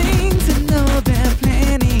evil things and know they're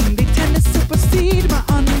planning. They tend to supersede my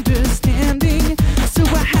understanding, so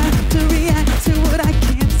I have to react to what I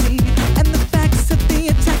can't see. And the facts of the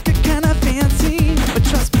attack are kind of fancy, but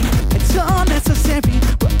trust me, it's all necessary.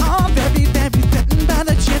 We're all very, very threatened by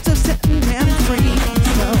the chance of setting them free.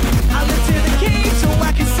 So I'll enter the cave so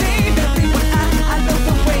I can save everyone. I know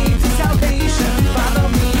the way to salvation. Follow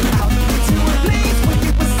me out into a place where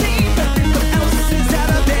you will save everyone else is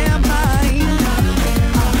out of their mind.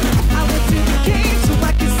 I'll enter the cave so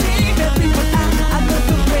I can save everyone. I know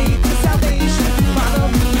the way to salvation. Follow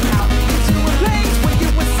me out into a place where you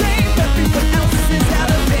will save everyone else is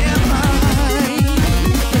out of their mind.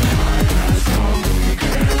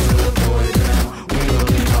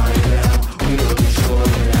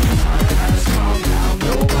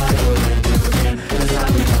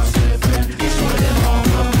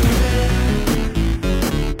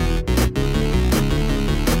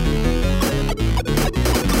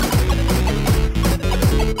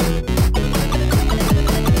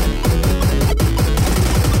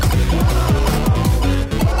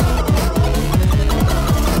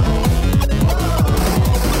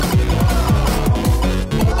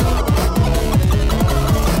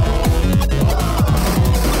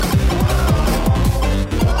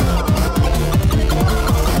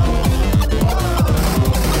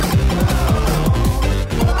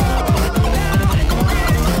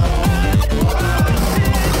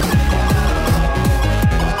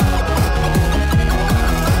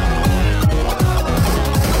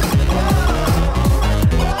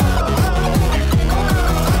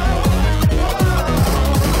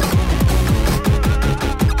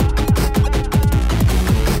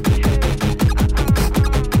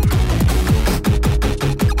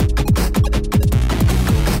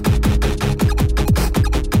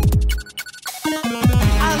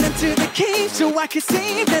 I'll enter the cave so I can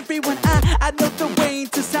save everyone. I know the way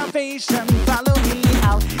to salvation. Follow me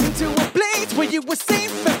out into a place where you will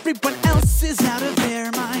save everyone else is out of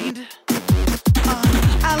their mind.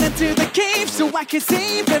 I'll enter the cave so I can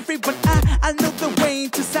save everyone. I know the way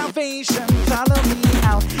to salvation. Follow me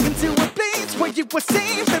out into a place where you will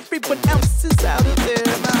save everyone else is out of their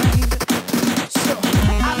mind. So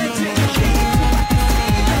I'll enter the cave.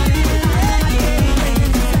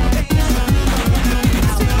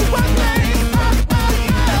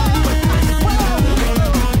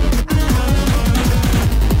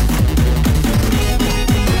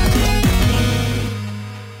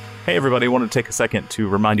 Hey everybody, I want to take a second to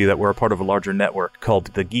remind you that we're a part of a larger network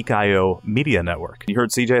called the Geek.io Media Network. You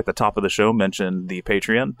heard CJ at the top of the show mention the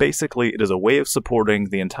Patreon. Basically, it is a way of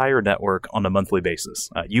supporting the entire network on a monthly basis.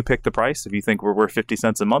 You pick the price. If you think we're worth 50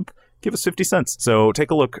 cents a month, give us 50 cents. So take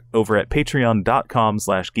a look over at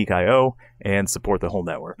patreon.com/geekio and support the whole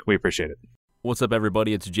network. We appreciate it. What's up,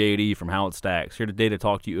 everybody? It's JD from How It Stacks, here today to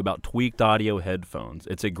talk to you about Tweaked Audio headphones.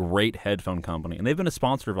 It's a great headphone company, and they've been a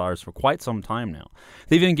sponsor of ours for quite some time now.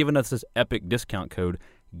 They've even given us this epic discount code,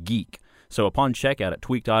 GEEK. So upon checkout at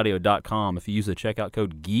tweakedaudio.com, if you use the checkout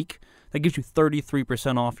code GEEK, that gives you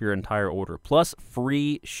 33% off your entire order, plus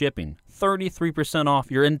free shipping. 33%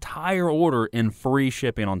 off your entire order and free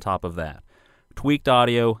shipping on top of that.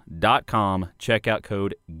 Tweakedaudio.com, checkout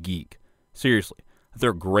code GEEK. Seriously.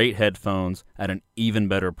 They're great headphones at an even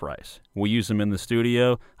better price. We use them in the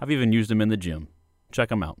studio. I've even used them in the gym. Check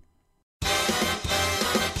them out.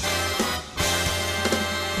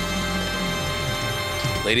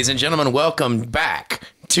 Ladies and gentlemen, welcome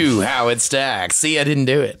back to Howard Stacks. See, I didn't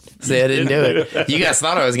do it. You guys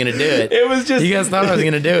thought I was going to do it. It was just... You guys thought I was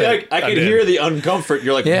going to do it. I could hear the uncomfort.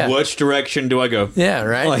 You're like, which direction do I go? Yeah,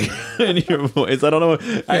 right? Like, in your voice. I don't know.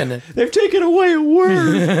 They've taken away a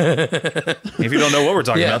word. If you don't know what we're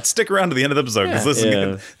talking about, stick around to the end of the episode, because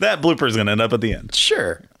that blooper is going to end up at the end.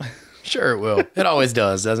 Sure. Sure it will. It always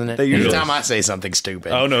does, doesn't it? Anytime I say something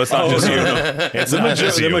stupid. Oh, no, it's not just you. It's not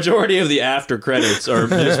just you. The majority of the after credits are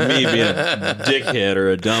just me being a dickhead or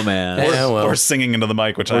a dumbass. Or singing into the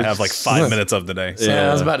mic, which I have like 5 minutes of today. So. Yeah,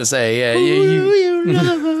 I was about to say,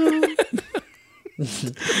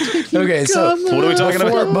 Okay, so what are we talking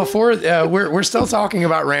about? Before we're still talking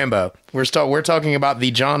about Rambo. We're talking about the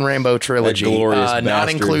John Rambo trilogy, not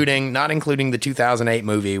including the 2008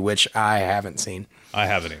 movie, which I haven't seen. I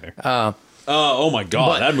haven't either. Oh my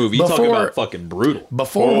god, that movie! You talking about fucking brutal.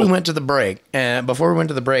 Before we went to the break,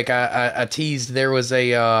 I teased there was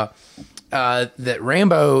a that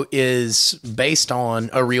Rambo is based on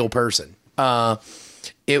a real person.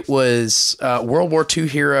 It was World War II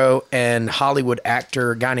hero and Hollywood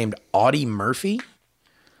actor, a guy named Audie Murphy.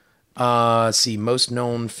 Most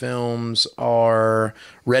known films are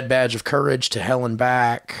Red Badge of Courage, To Hell and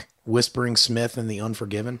Back, Whispering Smith, and The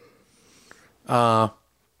Unforgiven. But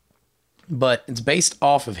it's based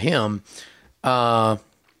off of him. So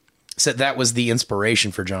that was the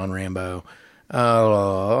inspiration for John Rambo.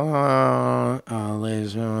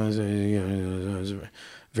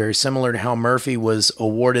 Very similar to how Murphy was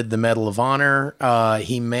awarded the Medal of Honor.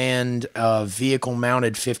 He manned a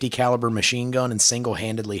vehicle-mounted 50 caliber machine gun and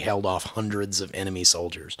single-handedly held off hundreds of enemy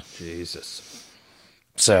soldiers. Jesus.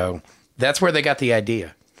 So that's where they got the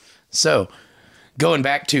idea. So going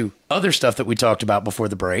back to other stuff that we talked about before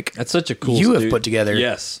the break. That's such a cool... You have put together...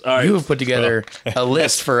 Yes. All right. You have put together a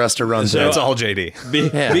list for us to run through. That's all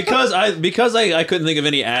JD. Because I couldn't think of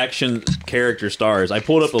any action character stars, I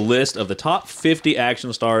pulled up a list of the top 50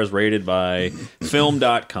 action stars rated by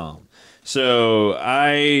film.com. So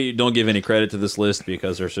I don't give any credit to this list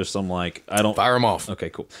because there's just some like... I don't... Fire them off. Okay,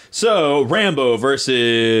 cool. So So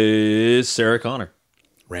versus Sarah Connor.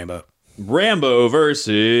 Rambo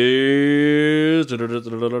versus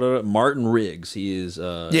Martin Riggs. He is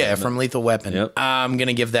from Lethal Weapon. Yep. I'm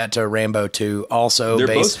gonna give that to Rambo 2. Also, they're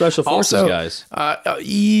both special forces guys.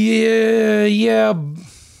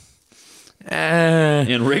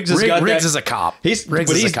 And Riggs is a cop. He's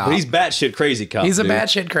batshit crazy cop. He's a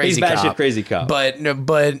batshit crazy cop. He's batshit crazy cop. But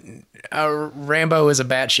Rambo is a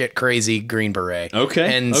batshit crazy Green Beret.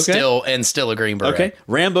 Okay. And still a Green Beret. Okay.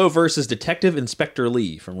 Rambo versus Detective Inspector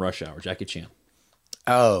Lee from Rush Hour, Jackie Chan.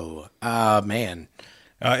 Oh, man.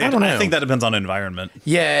 I don't know. I think that depends on environment.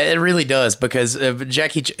 Yeah, it really does, because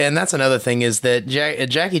and that's another thing is that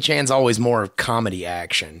Jackie Chan's always more comedy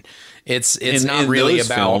action. It's not really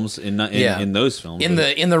about films in those films.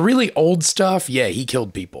 In the really old stuff, he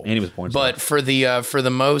killed people. And he was a porn star. But for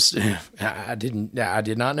the most, I did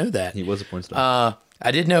not know that. He was a porn star.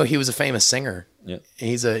 I did know he was a famous singer. Yeah.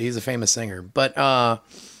 He's a famous singer. But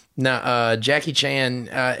Jackie Chan,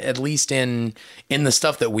 at least in the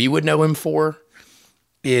stuff that we would know him for,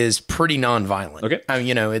 is pretty nonviolent. Okay. I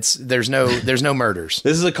mean, there's no murders.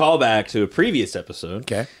 This is a callback to a previous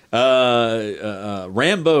episode. Okay.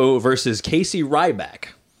 Rambo versus Casey Ryback.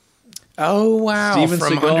 Oh wow! Steven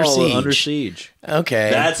from Seagal, Under Siege.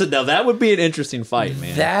 Okay. Now that would be an interesting fight,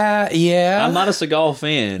 man. I'm not a Seagal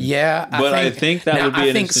fan. Yeah, I think that would be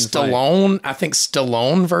an interesting fight. I think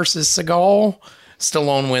Stallone versus Seagal.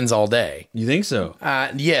 Stallone wins all day. You think so?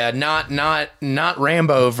 Not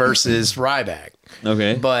Rambo versus Ryback.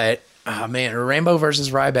 Okay, but Rambo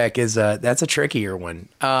versus Ryback is that's a trickier one.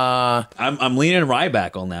 I'm leaning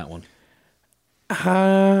Ryback on that one.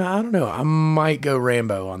 I don't know. I might go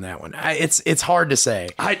Rambo on that one. It's hard to say.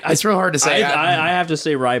 It's real hard to say. I have to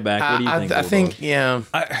say Ryback. What do you think? I think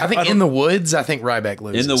I think in the woods. I think Ryback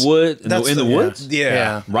loses. In the woods.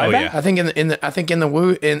 Yeah. Ryback. Oh, yeah. I think in the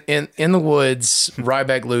woods,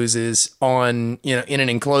 Ryback loses on in an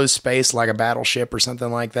enclosed space like a battleship or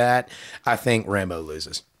something like that. I think Rambo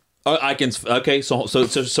loses. Okay.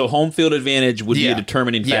 So home field advantage would be a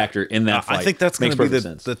determining factor in that fight. I think that's going to be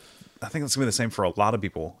I think that's going to be the same for a lot of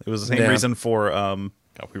people. It was the same reason for... We'll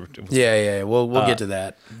get to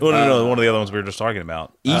that. No, one of the other ones we were just talking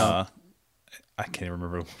about. I can't even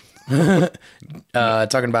remember.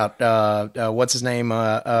 Talking about, what's his name?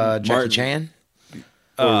 Jackie Chan?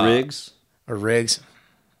 Or Riggs?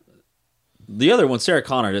 The other one, Sarah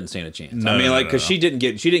Connor, didn't stand a chance. Because she didn't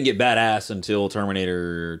get badass until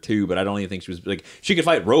Terminator 2, but I don't even think she was... She could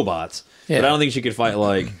fight robots, but I don't think she could fight,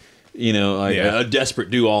 you know, like a desperate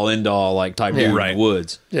do-all, end-all like type dude in the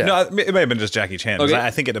woods. Yeah. No, it may have been just Jackie Chan. 'Cause Okay.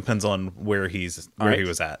 I think it depends on where he was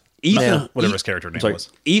at. Whatever his character name was.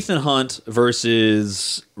 Ethan Hunt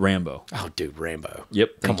versus Rambo. Oh, dude, Rambo.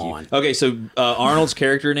 Yep. Come thank you. on. Okay, so Arnold's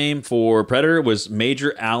character name for Predator was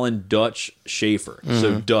Major Alan Dutch Schaefer.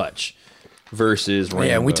 So Dutch versus Rambo.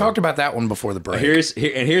 Yeah, we talked about that one before the break. Here's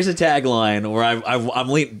a tagline where I'm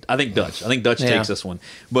leaning. I think Dutch. Takes this one,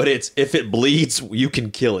 but it's if it bleeds, you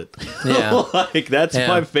can kill it. Yeah. Like that's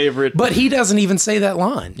my favorite. But he doesn't even say that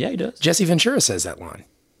line. Yeah, he does. Jesse Ventura says that line.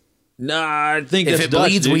 Nah, I think If that's it Dutch,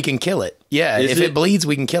 bleeds, dude. we can kill it. Yeah, Is if it? it bleeds,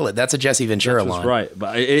 we can kill it. That's a Jesse Ventura line. That's right,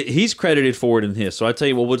 but he's credited for it in his. So I tell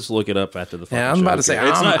you what, we'll just look it up after the. Yeah, I'm about to say,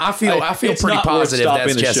 I feel it's pretty not worth positive stopping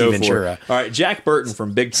that's the Jesse show for. Ventura. All right, Jack Burton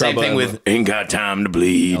from Big Same Trouble. thing with "Ain't Got Time to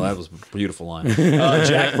Bleed." Oh, that was a beautiful line.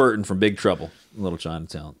 Jack Burton from Big Trouble, Little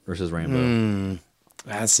Chinatown versus Rambo.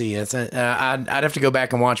 I see. I'd have to go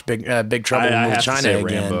back and watch Big Trouble in I Little have to China say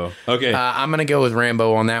again. Rambo. Okay. I'm gonna go with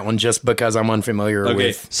Rambo on that one just because I'm unfamiliar Okay,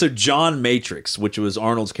 with. so John Matrix, which was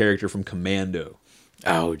Arnold's character from Commando.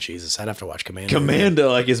 Oh Jesus, I'd have to watch Commando. Commando,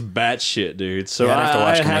 like, is batshit, dude. So Yeah, I'd have to watch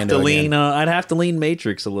I'd have Commando to lean. again. I'd have to lean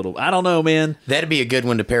Matrix a little. I don't know, man. That'd be a good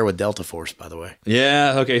one to pair with Delta Force, by the way.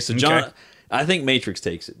 Yeah. Okay. So John, Okay. I think Matrix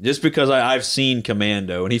takes it just because I've seen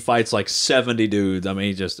Commando and he fights like 70 dudes. I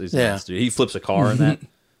mean, he's nuts, dude. He flips a car in that.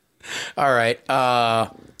 All right,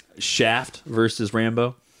 Shaft versus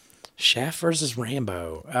Rambo. Shaft versus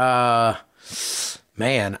Rambo.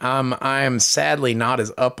 Man, I'm sadly not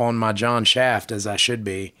as up on my John Shaft as I should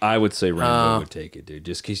be. I would say Rambo would take it, dude.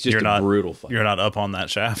 Just he's just You're a not brutal fighter. You're not up on that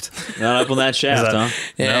shaft. Not up on that Shaft, that- huh?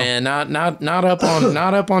 Yeah, not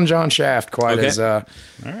up on John Shaft quite Okay. as. All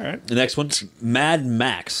right. The next one, Mad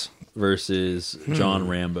Max versus John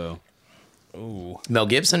Rambo. Mel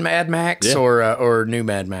Gibson Mad Max Yeah. or new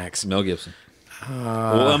Mad Max. Mel Gibson.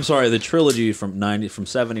 Well, I'm sorry, the trilogy from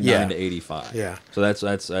 79 Yeah. to 85. Yeah. So that's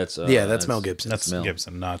That's Mel Gibson. That's Mel.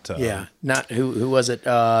 Gibson, not Yeah, not who was it?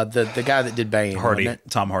 The guy that did Bane. Hardy. wasn't it?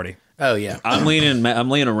 Tom Hardy. Oh yeah. I'm leaning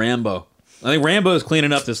Rambo. I think Rambo is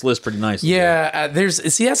cleaning up this list pretty nicely. Yeah, that's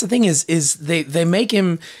the thing is they make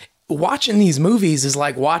him watching these movies is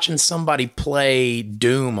like watching somebody play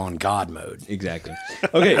Doom on God mode. Exactly.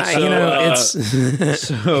 Okay, so it's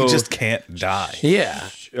He just can't die. yeah.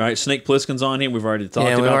 all right, Snake Plissken's on here. We've already talked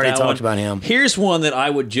Yeah, about we've already that talked one. about him. Here's one that I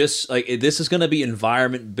would just like. This is going to be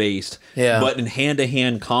environment based, Yeah. but in hand to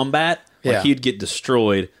hand combat, like Yeah. he'd get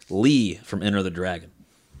destroyed. Lee from Enter the Dragon.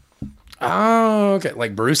 Oh, okay,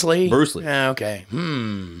 like Bruce Lee. Bruce Lee. Yeah, okay.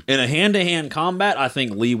 In a hand to hand combat, I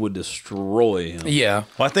think Lee would destroy him. Yeah.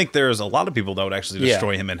 Well, I think there's a lot of people that would actually Yeah.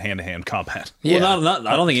 destroy him in hand-to-hand combat. Yeah. Well, not.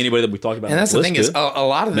 I don't think anybody that we talked about. And that's the thing is a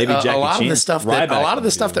lot of the, Maybe Jackie a lot of Chan. the stuff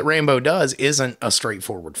Ryback that Rambo does isn't a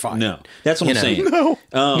straightforward fight. No, that's what You I'm know.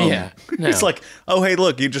 saying. Yeah. No. It's like, oh, hey,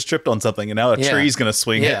 look, you just tripped on something, and now a Yeah. tree's going to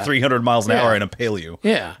swing Yeah. at 300 miles an Yeah. hour and impale you.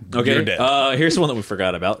 Yeah. Okay. You're dead. Here's the one that we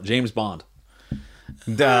forgot about: James Bond.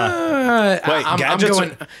 Wait, I'm gadgets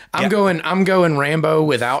going Rambo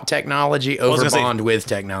without technology over gonna say- Bond with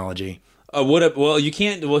technology. Well, you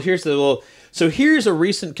can't. Well, so here's a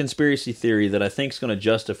recent conspiracy theory that I think is going to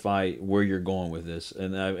justify where you're going with this,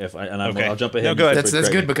 and Okay. I'll jump ahead. No, go ahead. That's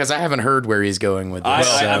good because I haven't heard where he's going with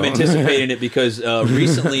this. I'm anticipating it because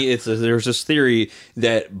recently there's this theory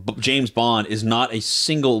that James Bond is not a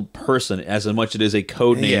single person as much as it is a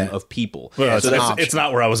code name Yeah. of people. Well, it's an it's option.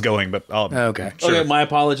 not where I was going, but I'll, Okay. Sure. Okay, my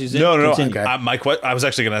apologies. No. Continue. Okay. I was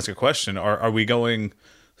actually going to ask a question. Are we going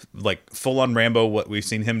like full on Rambo, what we've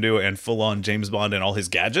seen him do, and full on James Bond and all his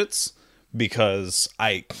gadgets? Because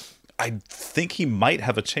I think he might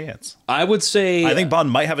have a chance. I would say I think Bond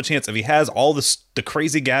might have a chance if he has all the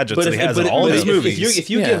crazy gadgets that he has in all of his movies. If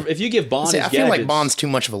you give Bond See, his I feel like gadgets- Bond's too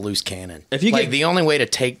much of a loose cannon. If you like give- the only way to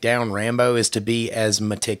take down Rambo is to be as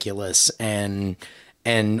meticulous and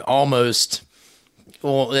almost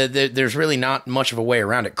there's really not much of a way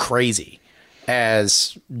around it. Crazy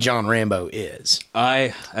as John Rambo is.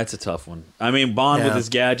 That's a tough one. I mean, Bond with Yeah. his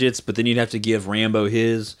gadgets, but then you'd have to give Rambo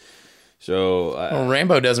his. So Well,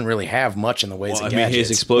 Rambo doesn't really have much in the ways I of mean, gadgets.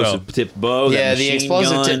 his explosive tip bow. yeah, that the machine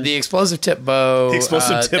explosive gun. the explosive tip bow. The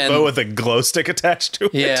explosive tip and- bow with a glow stick attached to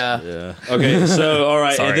it. Yeah. Yeah. Okay. So all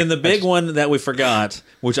right, Sorry. and then the big one that we forgot,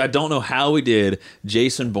 which I don't know how we did,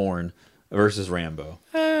 Jason Bourne versus Rambo.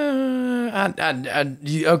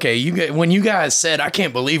 Okay, when you guys said, I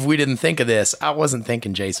can't believe we didn't think of this, I wasn't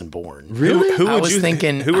thinking Jason Bourne. Really? Who I would was you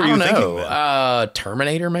thinking, who were I you don't thinking know,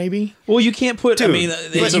 Terminator maybe? Well, you can't put. Dude, I mean,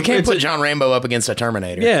 But you can't put John Rambo up against a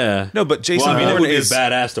Terminator. Yeah. No, but Jason Well, I mean, it Bourne would be is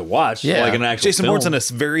badass to watch. Yeah. Like an actual. Jason film. Bourne's in a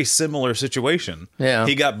very similar situation. Yeah.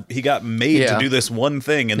 he got made Yeah. to do this one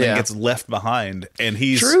thing and then Yeah. gets left behind. And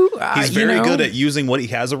he's True. He's very good at using what he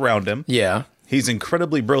has around him. Yeah. He's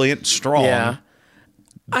incredibly brilliant, strong. Yeah.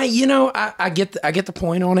 I get the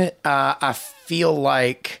point on it. I feel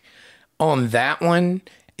like on that one,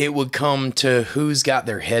 it would come to who's got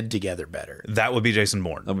their head together better. That would be Jason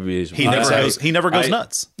Bourne. That would be Jason He Bourne. never goes I-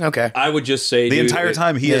 nuts. Okay. I would just say The dude, entire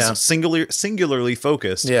time he Yeah. is singularly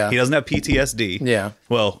focused. Yeah. He doesn't have PTSD. Yeah.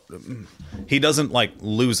 Well, he doesn't like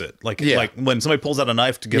lose it. Like Yeah. like when somebody pulls out a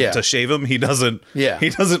knife to give Yeah. to shave him, he doesn't. Yeah. He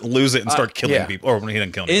doesn't lose it and start killing yeah. people. Or he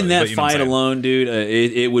didn't kill anybody. In that but you know what I'm fight saying. alone, dude,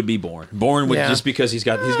 it would be Bourne. Bourne would Yeah. just because he's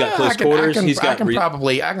got close quarters. I got can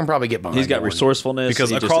probably get behind. he's got Bourne. resourcefulness. Because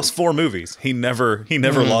he just- across 4 movies, he never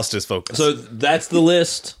lost his focus. So that's the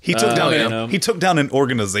list. he took down you know. he took down an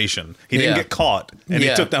organization. He didn't Yeah. get caught, and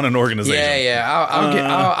Yeah. he took down an organization.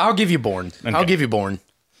 Yeah. I'll give you Bourne. I'll give you Bourne.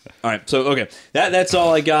 All right, so okay, that's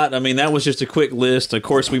all I got. I mean, that was just a quick list. Of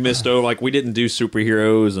course, we missed over like we didn't do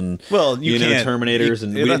superheroes and You know can't- Terminators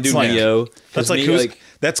and we didn't that's do like- Neo. That's like, Neo,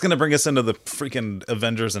 that's going to bring us into the freaking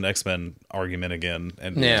Avengers and X-Men argument again.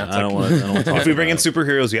 And Yeah. it's I don't want to talk. if we bring in about it.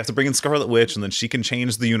 superheroes, you have to bring in Scarlet Witch, and then she can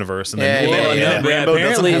change the universe. And Yeah, then, yeah, and yeah. then Rambo doesn't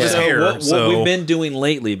apparently, have his so hair. what so we've been doing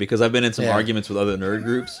lately, because I've been in some Yeah. arguments with other nerd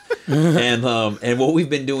groups, and what we've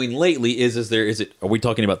been doing lately are we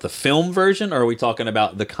talking about the film version or are we talking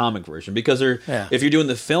about the comic version? Because if you're doing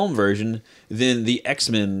the film version, then the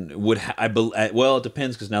X-Men would well, it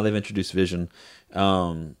depends because now they've introduced Vision.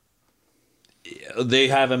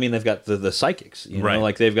 They've got the psychics, you know, Right.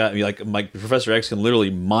 like they've got like Professor X can literally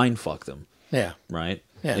mind fuck them, Yeah. right?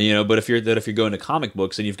 Yeah. You know, but if you're going to comic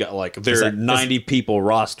books and you've got like there are that- 90 people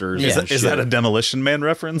rosters, Yeah. and is shit. that a Demolition Man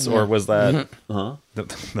reference, or was that the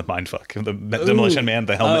mindfuck? The Demolition Man,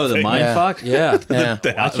 the helmet Oh, the thing? mind Yeah. fuck? Yeah. Yeah.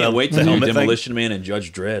 I can't wait to do helmet thing? Demolition Man and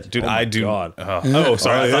Judge Dredd. Dude, oh my I do. God.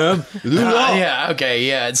 Sorry. I thought- Yeah. Okay.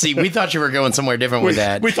 Yeah. See, we thought you were going somewhere different with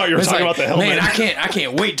that. we thought you were It's talking about the helmet. Man, I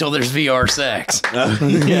can't wait till there's VR sex.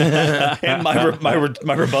 and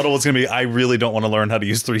my rebuttal was going to be, I really don't want to learn how to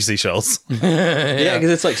use 3 seashells. Yeah,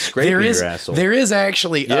 because it's like scraping your asshole. There is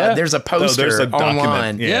actually Yeah. there's a poster there's a document.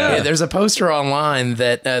 online. Yeah. There's a poster online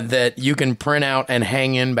that you can print out and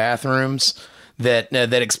hang in bathrooms that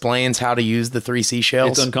explains how to use the 3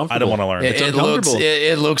 seashells. It's uncomfortable. I don't want to learn.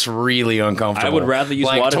 It looks really uncomfortable. I would rather use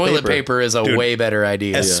like water toilet paper. paper is a Dude, way better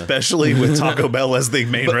idea. Especially with Taco Bell as the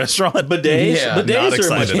main restaurant. Bidets, Yeah. Not bidets are a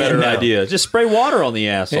much excited. better No. idea. Just spray water on the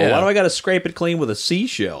asshole. Yeah. Why do I got to scrape it clean with a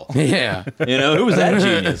seashell? Yeah. You know, who was that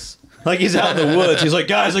genius? Like he's out in the woods. He's like,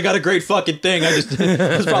 guys, I got a great fucking thing.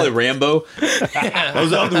 It's probably Rambo. I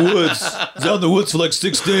was out in the woods. I was out in the woods for like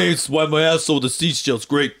 6 days. Why my asshole with the seashell's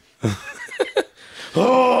great.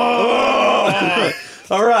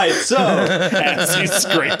 All right, so As he's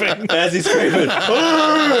scraping.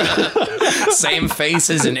 Same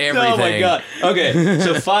faces and everything. Oh my god. Okay,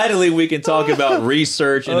 so finally we can talk about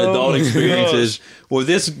research and adult experiences with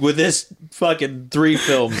this fucking 3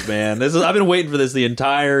 films, man. I've been waiting for this the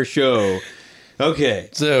entire show. Okay.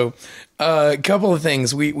 So, a couple of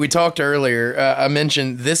things we talked earlier. I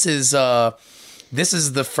mentioned this is the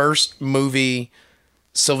first movie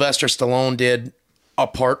Sylvester Stallone did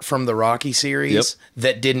apart from the Rocky series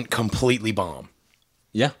that didn't completely bomb.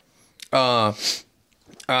 Yeah. I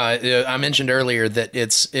mentioned earlier that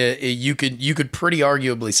you could pretty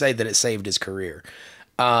arguably say that it saved his career.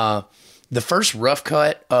 The first rough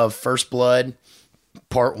cut of First Blood,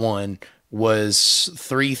 Part 1, was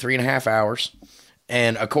 3.5 hours.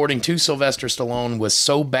 And according to Sylvester Stallone, was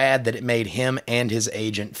so bad that it made him and his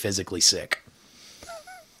agent physically sick.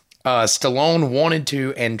 Stallone wanted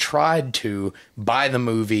to and tried to buy the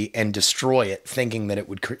movie and destroy it, thinking that it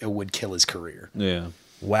would kill his career. Yeah.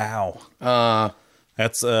 Wow.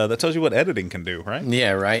 That tells you what editing can do, right?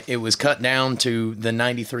 Yeah, right. It was cut down to the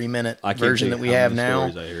 93-minute I can't version tell that you we how have many now.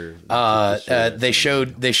 stories I hear.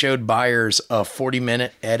 They showed buyers a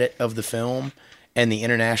 40-minute edit of the film, and the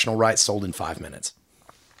international rights sold in 5 minutes.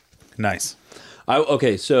 Nice.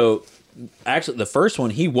 Okay, so actually the first one,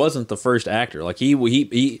 he wasn't the first actor. Like he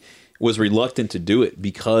was reluctant to do it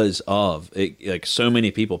because of it, like so many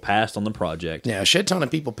people passed on the project. Yeah, a shit ton of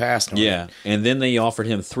people passed on it. Yeah, and then they offered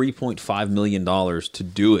him $3.5 million to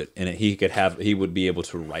do it, and he would be able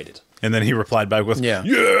to write it. And then he replied back with, Yeah.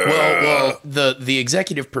 Well, the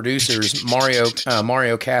executive producers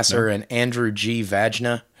Mario Kasser and Andrew G.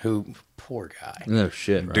 Vajna, who poor guy. No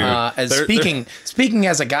shit, As speaking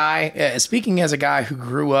as a guy who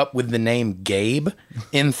grew up with the name Gabe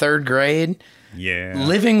in 3rd grade,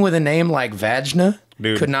 living with a name like Vajna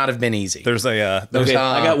could not have been easy. There's a okay.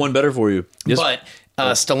 I got one better for you. But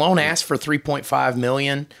Stallone asked for $3.5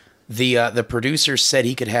 million. The producers said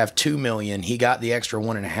he could have $2 million. He got the extra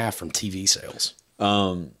 1.5 from TV sales.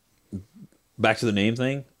 Back to the name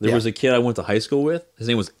thing. There was a kid I went to high school with. His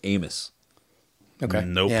name was Amos. Okay.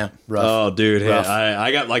 Nope. Yeah. Rough. Oh, dude. Rough.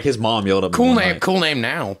 I got like his mom yelled up. Cool name. Cool name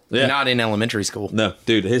now. Yeah. Not in elementary school. No,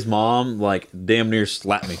 dude. His mom like damn near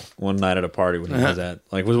slapped me one night at a party when he was at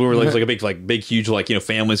like we were like a big huge like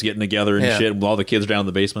families getting together and shit with all the kids down in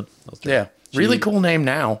the basement. Yeah. Really cool name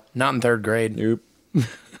now. Not in 3rd grade. Nope.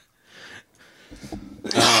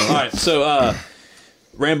 All right. So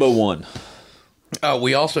Rambo 1.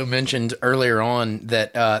 We also mentioned earlier on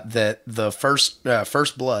that that the First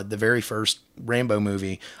Blood, the very first Rambo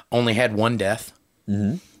movie, only had one death,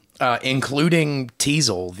 including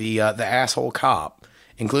Teasel, the asshole cop,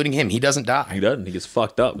 including him. He doesn't die. He doesn't. He gets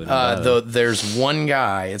fucked up. There's one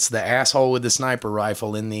guy. It's the asshole with the sniper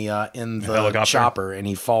rifle in the helicopter. chopper, and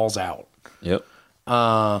he falls out. Yep.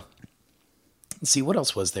 Let's see, what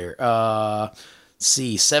else was there?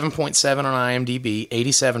 7.7 on IMDb,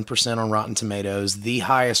 87% on Rotten Tomatoes, the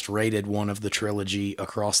highest rated one of the trilogy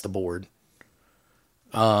across the board,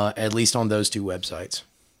 at least on those 2 websites.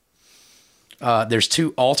 There's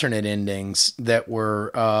 2 alternate endings that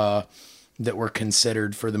were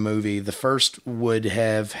considered for the movie. The first would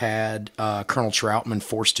have had Colonel Troutman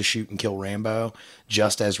forced to shoot and kill Rambo,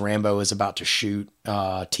 just as Rambo is about to shoot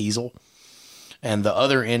Teasel. And the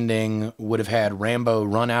other ending would have had Rambo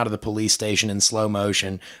run out of the police station in slow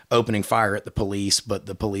motion, opening fire at the police, but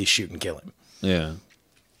the police shoot and kill him. Yeah.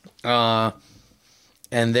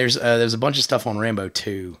 And there's a bunch of stuff on Rambo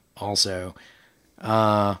 2 also.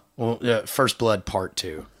 First Blood Part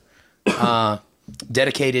 2.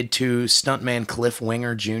 Dedicated to stuntman Cliff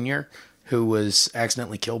Winger Jr., who was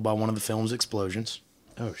accidentally killed by one of the film's explosions.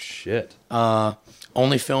 Oh, shit.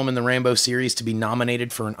 Only film in the Rambo series to be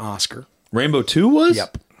nominated for an Oscar. Rambo 2 was?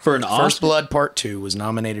 Yep. For an Oscar? First Blood Part 2 was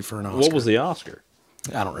nominated for an Oscar. What was the Oscar?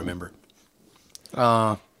 I don't remember.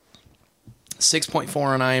 6.4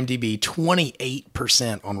 on IMDb,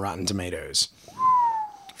 28% on Rotten Tomatoes.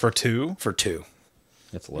 For 2? For 2.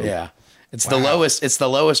 That's low. Yeah. It's the lowest. It's the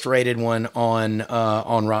lowest rated one on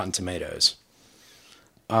Rotten Tomatoes.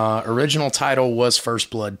 Original title was First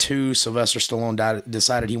Blood 2. Sylvester Stallone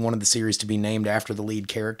decided he wanted the series to be named after the lead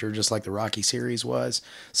character, just like the Rocky series was.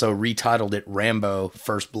 So retitled it Rambo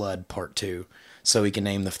First Blood Part 2, so he can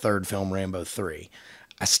name the third film Rambo 3.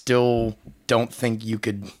 I still don't think you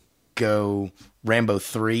could go Rambo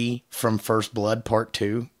 3 from First Blood Part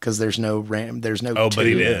 2 because there's no Oh, 2. but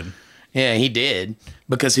he did. Yeah, he did.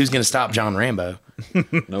 Because who's going to stop John Rambo?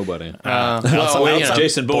 Nobody.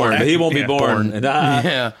 Jason Bourne, but he won't be born.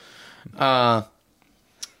 Yeah.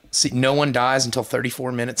 See, no one dies until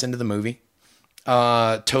 34 minutes into the movie.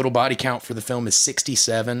 Total body count for the film is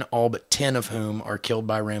 67, all but 10 of whom are killed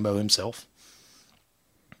by Rambo himself.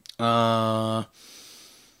 James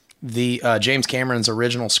Cameron's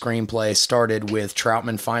original screenplay started with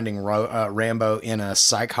Troutman finding Rambo in a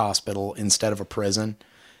psych hospital instead of a prison.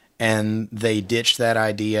 And they ditched that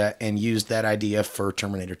idea and used that idea for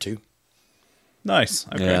Terminator 2. Nice.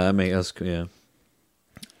 Okay. Yeah, that's yeah.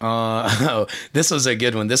 This was a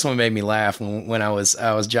good one. This one made me laugh when I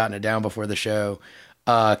was jotting it down before the show.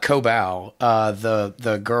 Kobao,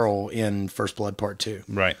 the girl in First Blood Part 2.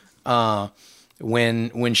 Right.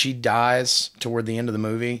 When she dies toward the end of the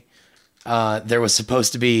movie, there was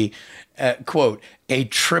supposed to be, quote, a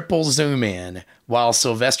triple zoom in while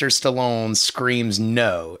Sylvester Stallone screams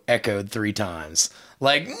no, echoed 3 times.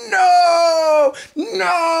 Like, no,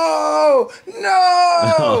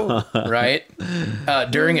 right?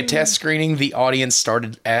 During a test screening, the audience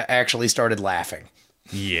actually started laughing.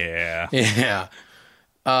 Yeah. Yeah.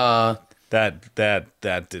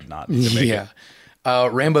 That did not make yeah.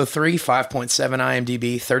 Rambo 3, 5.7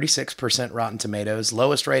 IMDb, 36% Rotten Tomatoes,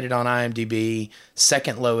 lowest rated on IMDb,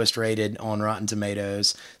 second lowest rated on Rotten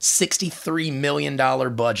Tomatoes, $63 million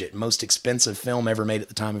budget, most expensive film ever made at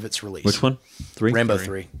the time of its release. Which one? 3? Rambo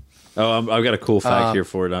 3. Oh, I've got a cool fact here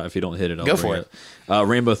for it. If you don't hit it, I'll go bring for it.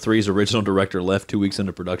 Rambo 3's original director left 2 weeks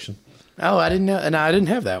into production. Oh, I didn't know. And I didn't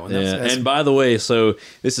have that one. That's and by the way, so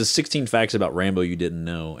this is 16 facts about Rambo you didn't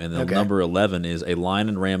know. And then number 11 is a line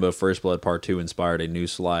in Rambo First Blood Part 2 inspired a new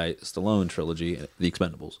Sly Stallone trilogy, The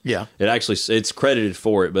Expendables. Yeah. It's credited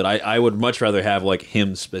for it, but I would much rather have like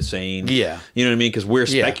him saying, yeah. You know what I mean? Because we're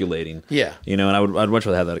speculating. Yeah. You know, and I'd much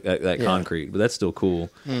rather have that concrete, but that's still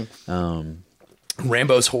cool.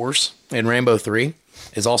 Rambo's horse in Rambo 3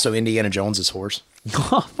 is also Indiana Jones's horse.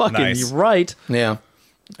 Oh, fucking, Nice. you're right. Yeah.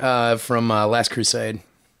 From Last Crusade.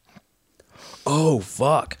 Oh,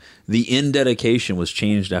 fuck. The end dedication was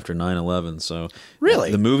changed after 9/11. So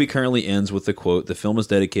Really? the movie currently ends with the quote, "The film is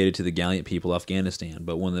dedicated to the gallant people of Afghanistan."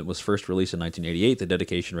 But when it was first released in 1988, the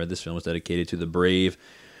dedication read, "This film is dedicated to the brave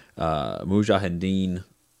Mujahideen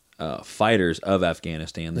fighters of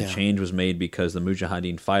Afghanistan." The change was made because the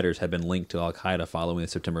Mujahideen fighters had been linked to Al-Qaeda following the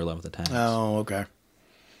September 11th attacks. Oh, okay.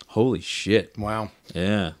 Holy shit. Wow.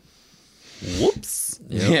 Yeah. Whoops.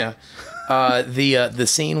 Yeah. The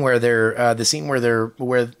scene where they're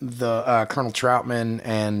where the Colonel Troutman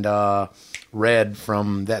and Red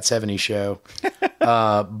from That 70s Show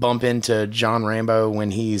bump into John Rambo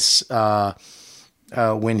when he's working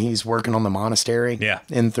on the monastery. Yeah.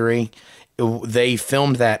 In 3, they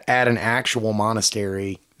filmed that at an actual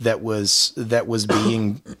monastery that was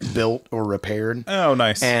being built or repaired. Oh,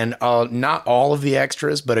 nice. And not all of the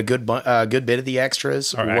extras, but a good bit of the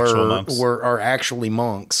extras are actually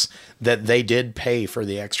monks that they did pay for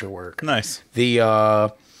the extra work. Nice.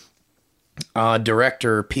 The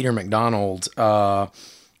director, Peter McDonald,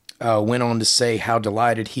 went on to say how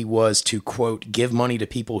delighted he was to, quote, give money to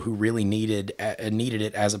people who really needed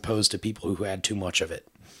it as opposed to people who had too much of it.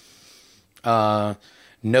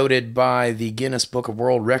 Noted by the Guinness Book of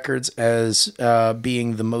World Records as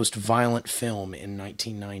being the most violent film in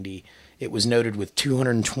 1990. It was noted with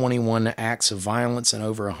 221 acts of violence and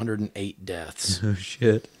over 108 deaths. Oh,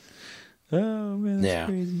 shit. Oh, man, that's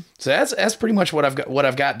crazy. So that's pretty much what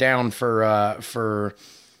I've got down for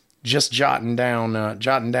just jotting down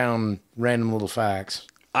random little facts.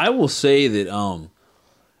 I will say that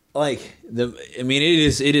it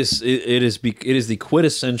is the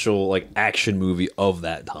quintessential like action movie of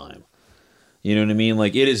that time. You know what I mean?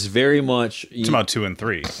 Like it is very much It's about 2 and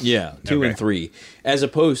 3. Yeah, 2 Okay. and 3, as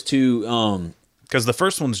opposed to Because the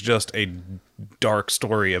first one's just a dark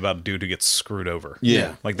story about a dude who gets screwed over.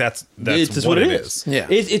 Yeah. Like that's it's what it is. Yeah.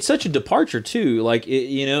 It's such a departure too. Like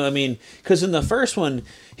because in the first one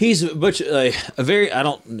he's a very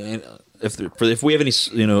if we have any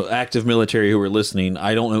active military who are listening,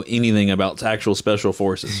 I don't know anything about actual special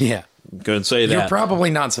forces. Yeah. Couldn't say that. You're probably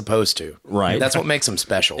not supposed to. Right. That's what makes them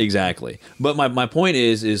special. Exactly. But my point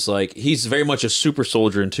is like he's very much a super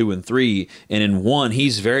soldier in 2 and 3, and in 1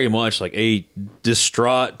 he's very much like a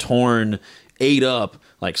distraught, torn, ate up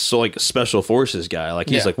like special forces guy. Like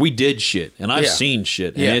he's like, we did shit and I've seen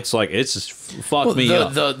shit, and it's like it's just fucked me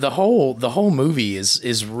up. The whole movie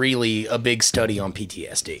is really a big study on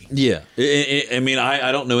PTSD. Yeah.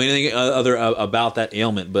 I don't know anything other about that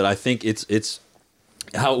ailment, but I think it's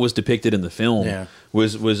how it was depicted in the film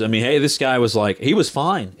was hey, this guy was like, he was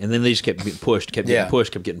fine, and then they just kept getting pushed, kept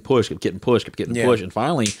getting pushed, and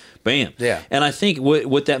finally, bam. Yeah. And I think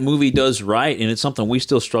what that movie does right, and it's something we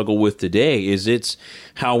still struggle with today, is it's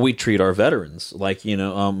how we treat our veterans. Like,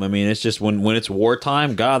 it's just when it's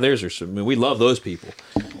wartime, God, we love those people.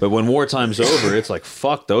 But when wartime's over, it's like,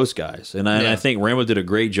 fuck those guys. And I think Rambo did a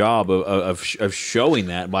great job of showing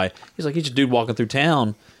that by, he's like, he's a dude walking through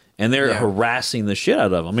town, and they're harassing the shit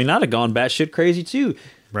out of him. I mean, I'd have gone batshit crazy too.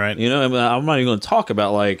 Right. I'm not even going to talk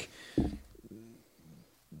about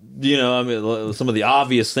some of the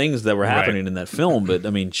obvious things that were happening in that film. But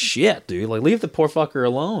I mean, shit, dude. Like, leave the poor fucker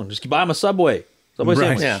alone. Just buy him a Subway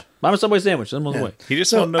sandwich. Yeah. Buy him a Subway sandwich. Then on the way. He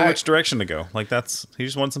just wanted to know which direction to go. Like he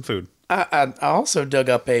just wanted some food. I also dug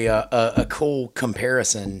up a cool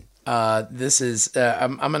comparison. This is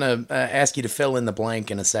I'm going to ask you to fill in the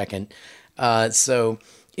blank in a second. So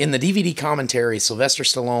in the DVD commentary, Sylvester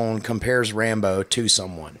Stallone compares Rambo to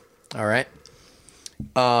someone. All right.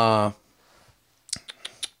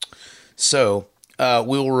 So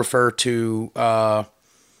we will refer to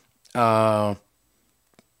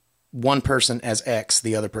one person as X,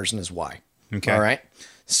 the other person as Y. Okay. All right.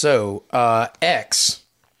 So X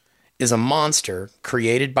is a monster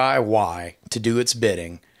created by Y to do its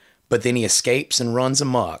bidding, but then he escapes and runs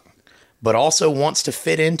amok, but also wants to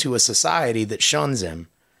fit into a society that shuns him.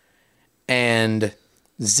 And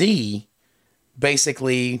Z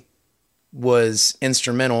basically was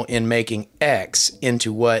instrumental in making X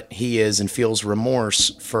into what he is and feels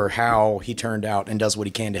remorse for how he turned out and does what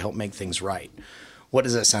he can to help make things right. What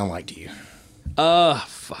does that sound like to you?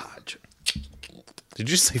 Fudge. Did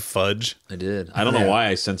you say fudge? I did. I don't know why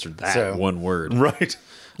I censored that one word. Right.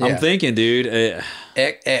 I'm thinking, dude.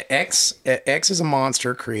 X is a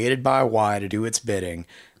monster created by Y to do its bidding.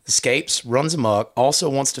 Escapes, runs amok, also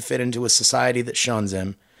wants to fit into a society that shuns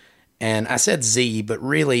him. And I said Z, but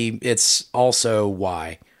really it's also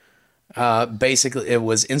Y. basically it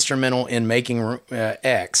was instrumental in making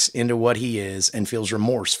X into what he is, and feels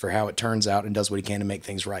remorse for how it turns out, and does what he can to make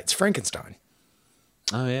things right. It's Frankenstein.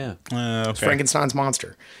 Oh yeah, It's Frankenstein's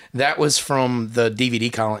monster. That was from the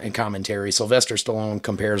DVD commentary. Sylvester Stallone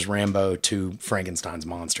compares Rambo to Frankenstein's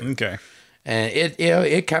monster. Okay, and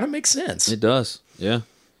it kind of makes sense. it does. Yeah.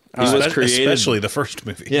 He was created, especially the first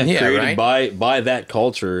movie. yeah, created right? by that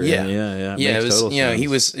culture. Yeah, yeah. It was, total sense. he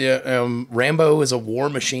was. Rambo is a war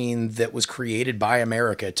machine that was created by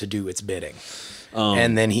America to do its bidding,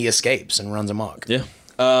 and then he escapes and runs amok. Yeah.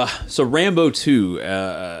 So Rambo 2.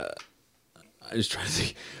 I just trying to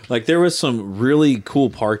think. Like there was some really cool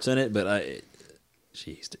parts in it, but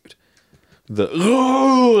jeez, dude. The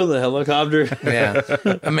helicopter. Yeah,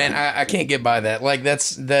 man, I can't get by that. Like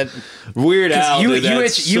that's Weird Al.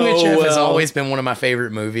 UHF has always been one of my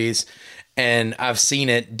favorite movies, and I've seen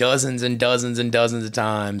it dozens and dozens and dozens of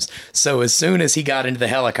times. So as soon as he got into the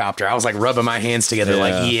helicopter, I was like rubbing my hands together,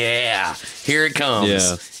 like, yeah, here it comes.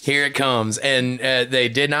 Yeah. Here it comes. And they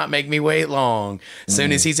did not make me wait long. As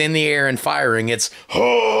soon as he's in the air and firing, it's,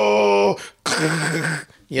 oh,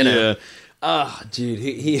 you know. Yeah. Ah, dude,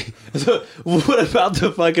 he what about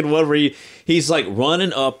the fucking one where he's like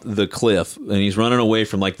running up the cliff and he's running away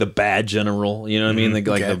from like the bad general, you know what I mean?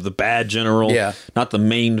 The bad general, Yeah. not the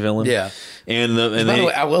main villain. Yeah. And By the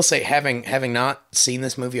way, I will say, having not seen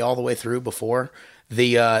this movie all the way through before,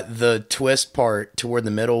 the twist part toward the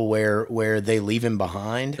middle where they leave him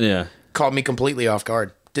behind, caught me completely off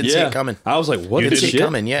guard. Didn't see it coming. I was like, what? Didn't see it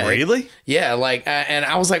coming. Yeah, Really? Yeah, like, and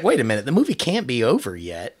I was like, wait a minute, the movie can't be over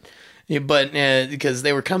yet. Yeah, but because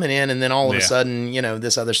they were coming in, and then all of a sudden,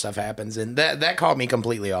 this other stuff happens, and that caught me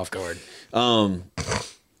completely off guard.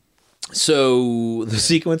 So the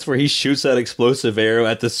sequence where he shoots that explosive arrow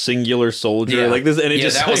at the singular soldier, like this, and it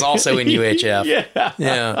just that was also in UHF.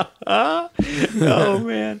 yeah. Oh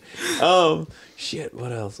man. Shit.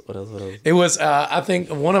 What else? It was. I think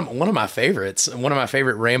one of my favorites. One of my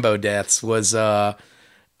favorite Rambo deaths was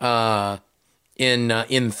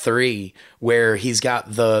in 3, where he's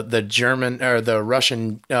got the German or the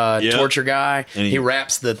Russian torture guy. And he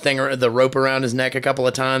wraps the rope around his neck a couple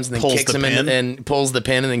of times and then kicks him in and pulls the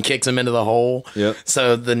pin and then kicks him into the hole. Yep.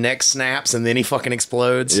 So the neck snaps and then he fucking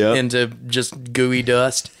explodes into just gooey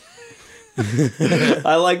dust.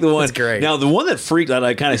 I like the one. That's great. Now the one that freaked out,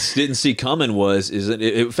 I kind of didn't see coming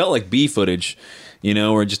it felt like B footage,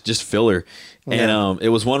 or just filler. And it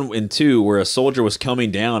was 1 and 2 where a soldier was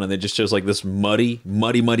coming down and it just shows like this muddy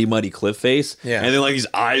cliff face. Yeah. And then like his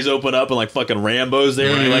eyes open up and like fucking Rambo's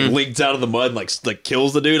there and he like leaks out of the mud and like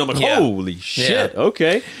kills the dude. I'm like, holy shit.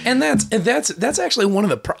 Okay. And that's actually one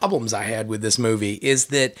of the problems I had with this movie, is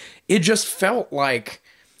that it just felt like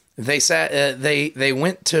they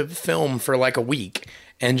went to film for like a week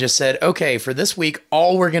and just said, okay, for this week,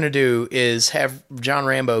 all we're going to do is have John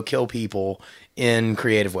Rambo kill people in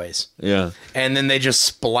creative ways. Yeah. And then they just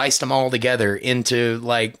spliced them all together into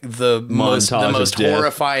like the most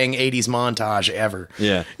horrifying 80s montage ever.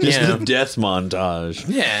 Yeah. Just the death montage.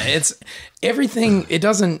 Yeah, it's everything. It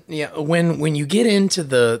doesn't, when you get into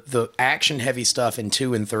the action heavy stuff in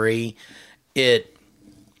 2 and 3, it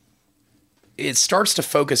starts to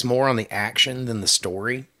focus more on the action than the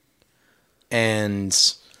story. And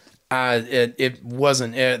it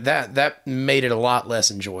wasn't that made it a lot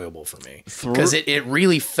less enjoyable for me, because it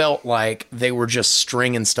really felt like they were just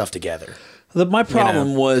stringing stuff together. My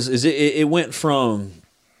problem was it went from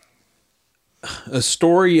a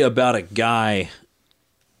story about a guy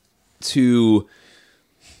to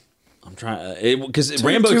I'm trying because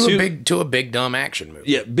Rambo 2 a big dumb action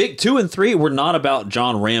movie. Yeah, big 2 and 3 were not about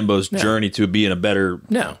John Rambo's journey to being a better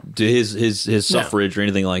to his suffrage or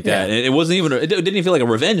anything like that. And it wasn't even it didn't even feel like a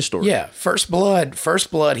revenge story. Yeah, First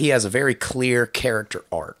Blood, he has a very clear character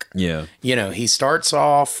arc. Yeah, he starts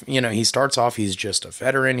off he's just a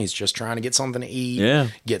veteran. He's just trying to get something to eat. Yeah,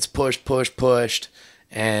 gets pushed.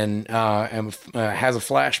 And has a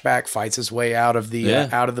flashback, fights his way out of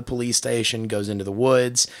the police station, goes into the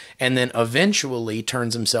woods, and then eventually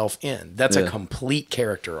turns himself in. That's a complete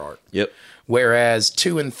character arc. Yep. Whereas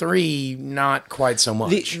 2 and 3, not quite so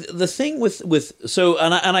much. The thing with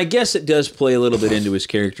I guess it does play a little bit into his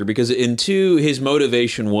character, because in 2 his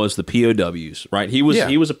motivation was the POWs, right? He was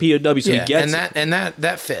a POW, so he gets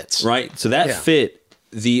that fits, right. So that fit.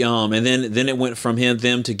 And then it went from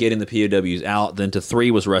them to getting the POWs out. Then to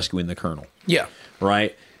 3 was rescuing the colonel. Yeah,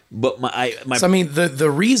 right. But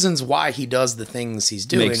the reasons why he does the things he's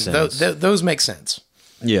doing, those make sense.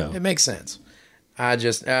 Yeah, it makes sense. I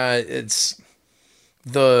just it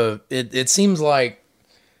seems like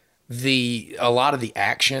a lot of the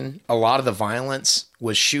action, a lot of the violence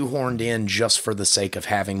was shoehorned in just for the sake of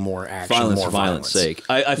having more action, violence more for violence violence. sake.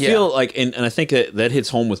 I feel like, and I think that hits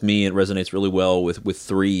home with me. It resonates really well with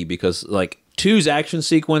 3 because like 2's action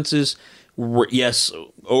sequences were, yes,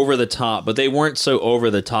 over the top, but they weren't so over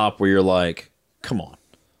the top where you're like, come on.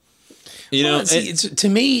 You know, to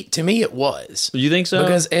me, it was. You think so?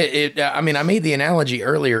 Because I mean, I made the analogy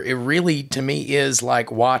earlier. It really, to me, is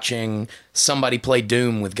like watching somebody play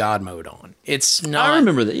Doom with God mode on. It's not. I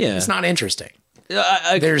remember that. Yeah, it's not interesting.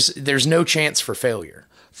 There's no chance for failure.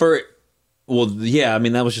 Well, yeah, I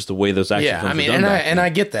mean that was just the way those action films were done. I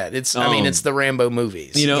get that. It's I mean it's the Rambo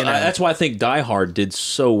movies. You know, that's why I think Die Hard did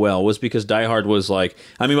so well was because Die Hard was like,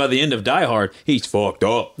 I mean, by the end of Die Hard, he's fucked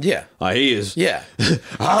up. Yeah, he is. Yeah, and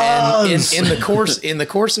in the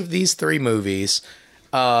course of these 3 movies,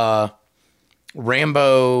 Rambo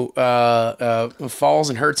falls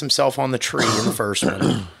and hurts himself on the tree in the first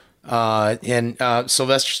one, and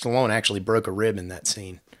Sylvester Stallone actually broke a rib in that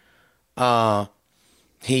scene.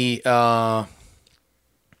 He doesn't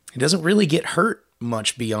really get hurt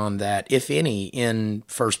much beyond that, if any, in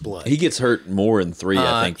First Blood. He gets hurt more in 3,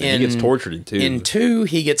 I think. He gets tortured in 2. In 2,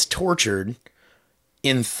 he gets tortured.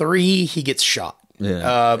 In 3, he gets shot.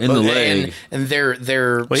 Yeah, in the leg, and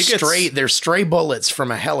they're stray bullets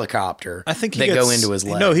from a helicopter. I think that go into his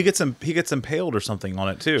leg. No, he gets impaled or something on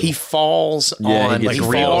it too. He falls on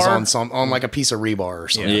like a piece of rebar or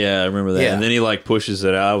something. Yeah, I remember that. Yeah. And then he like pushes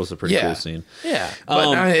it out. It was a pretty cool scene. Yeah,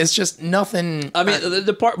 but it's just nothing. I mean,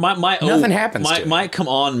 the part nothing happens. My come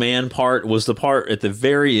on man part was the part at the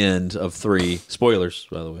very end of 3. Spoilers,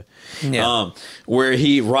 by the way. Yeah. Where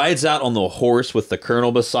he rides out on the horse with the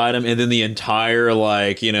colonel beside him, and then the entire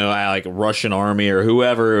Russian army or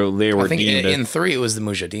whoever they were. I think in 3 it was the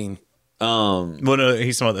Mujahideen. Well, no,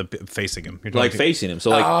 he's talking about facing him. Facing him.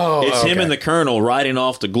 So it's him and the colonel riding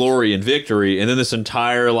off to glory and victory, and then this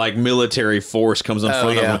entire military force comes in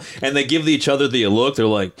front of them, and they give each other the look. They're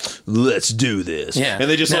like, "Let's do this," and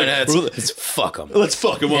they just let's fuck them. Let's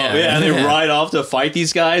fuck them up. Yeah, and they ride off to fight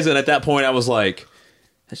these guys. And at that point, I was like,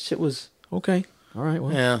 that shit was okay. All right,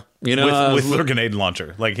 well, yeah, you know, with their grenade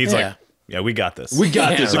launcher, like he's like. Yeah, we got this. We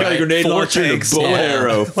got this. We got a grenade launcher, a bow and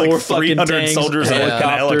arrow, 4 fucking 300 tanks, soldiers in a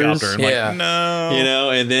helicopter. And no, you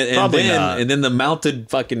know, and then the mounted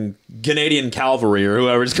fucking Canadian cavalry or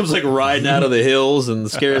whoever just comes riding out of the hills and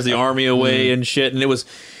scares the army away and shit. And it was,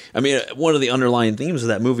 I mean, one of the underlying themes of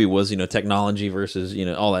that movie was technology versus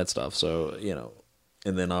all that stuff. So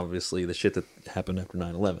and then obviously the shit that happened after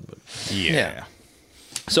 9/11. But yeah.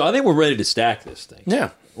 So I think we're ready to stack this thing.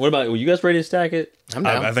 Yeah. What about, were you guys ready to stack it? I'm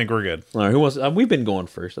down. I think we're good. All right, who wants? We've been going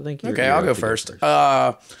first. I think. I'll go first.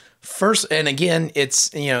 First, and again,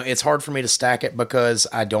 it's hard for me to stack it because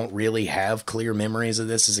I don't really have clear memories of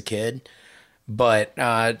this as a kid. But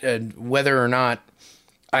whether or not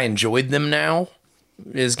I enjoyed them now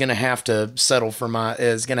is going to have to settle for my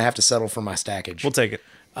stackage. We'll take it.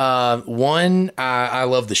 One, I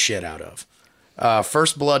love the shit out of.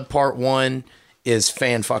 First Blood Part 1 is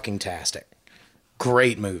fan-fucking-tastic.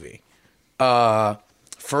 Great movie.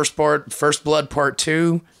 First Blood Part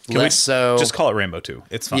 2, so. Just call it Rambo 2.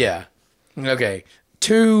 It's fine. Yeah. Okay.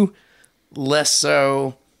 2, less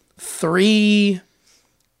so. 3,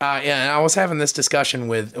 I was having this discussion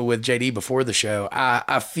with JD before the show.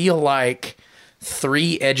 I feel like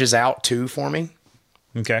 3 edges out 2 for me.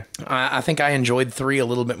 Okay. I think I enjoyed 3 a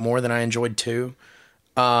little bit more than I enjoyed 2.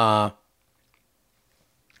 I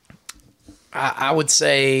would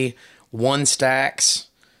say 1 stacks,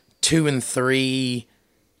 2 and 3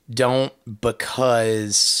 don't,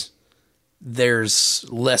 because there's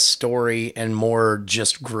less story and more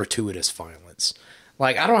just gratuitous violence.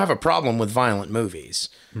 I don't have a problem with violent movies.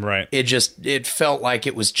 Right. It felt like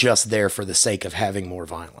it was just there for the sake of having more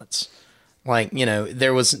violence.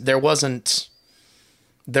 There wasn't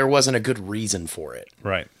a good reason for it.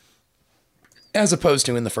 Right. As opposed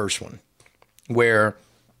to in the first one, where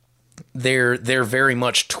they're very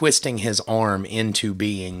much twisting his arm into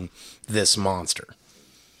being this monster.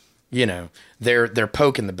 They're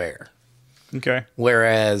poking the bear. Okay.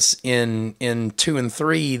 Whereas in 2 and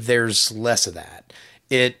 3, there's less of that.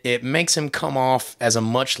 It makes him come off as a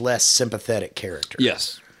much less sympathetic character.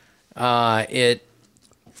 Yes. Because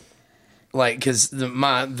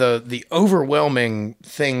the overwhelming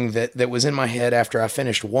thing that was in my head after I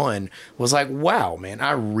finished 1 was wow, man,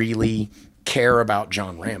 I really care about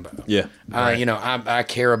John Rambo. Yeah. Right. I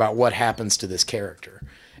care about what happens to this character.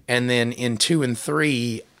 And then in 2 and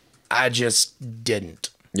 3, I just didn't.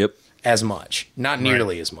 Yep. As much. Not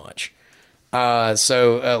nearly as much.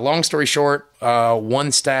 So long story short,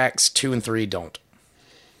 1 stacks, 2 and 3 don't.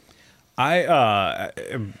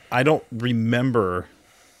 I don't remember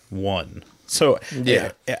one. So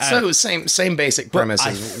Yeah. So same basic premise.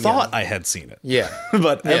 I thought I had seen it. Yeah.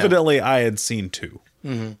 But Yeah. evidently I had seen 2.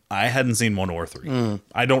 Mm-hmm. I hadn't seen 1 or 3.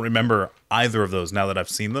 I don't remember either of those now that I've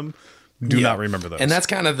seen them. Do not remember those. And that's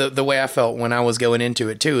kind of the way I felt when I was going into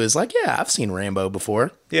it too, is like, yeah, I've seen Rambo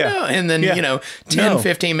before. Yeah. No. And then,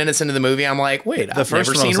 15 minutes into the movie, I'm like, wait, I've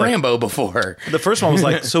never seen Rambo before. The first one was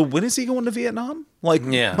like, so when is he going to Vietnam? Like,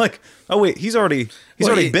 Yeah. like, oh wait, he's already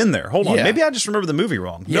been there. Hold on. Yeah. Maybe I just remember the movie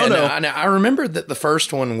wrong. Yeah, No. I remember that the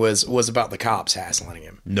first one was about the cops hassling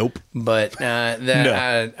him. Nope. But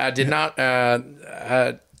I did not.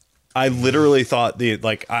 I literally thought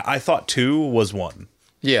I thought 2 was 1.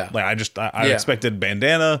 Yeah. Like I expected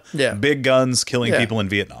bandana, big guns, killing people in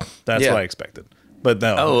Vietnam. That's what I expected. But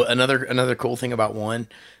no. Oh, another cool thing about 1,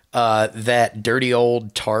 that dirty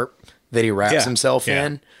old tarp that he wraps himself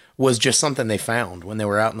in was just something they found when they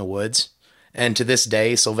were out in the woods. And to this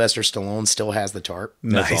day, Sylvester Stallone still has the tarp.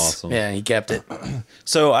 That's Nice. awesome. Yeah, he kept it.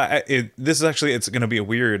 So this is actually, it's going to be a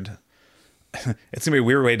weird. It's gonna be a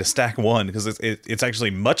weird way to stack 1 because it's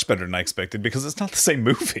actually much better than I expected because it's not the same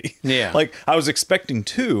movie. Yeah. Like I was expecting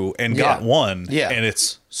 2 and got 1. Yeah. And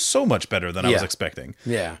it's so much better than I was expecting.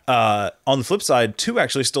 Yeah. On the flip side, 2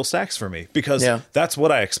 actually still stacks for me because that's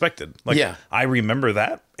what I expected. Like I remember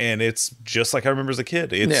that, and it's just like I remember as a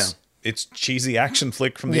kid. It's cheesy action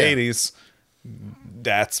flick from the 80s.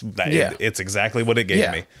 It's exactly what it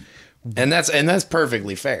gave me. And that's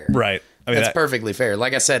perfectly fair. Right. I mean, that's perfectly fair.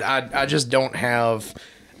 Like I said, I just don't have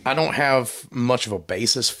much of a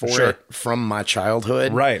basis for it from my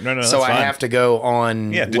childhood. Right. No. So I have to go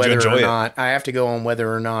on whether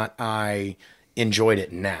or not I enjoyed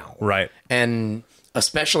it now. Right. And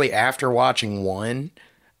especially after watching 1,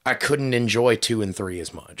 I couldn't enjoy 2 and 3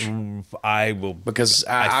 as much. I will, because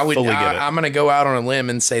I fully get it. I'm going to go out on a limb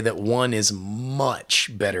and say that 1 is much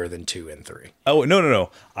better than 2 and 3. Oh no!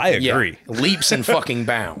 I agree. Yeah, leaps and fucking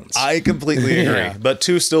bounds. I completely agree. Yeah. But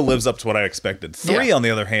 2 still lives up to what I expected. 3, on the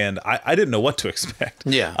other hand, I didn't know what to expect.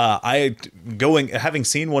 Yeah. Having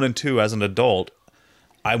seen 1 and 2 as an adult,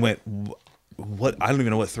 I went, what? I don't even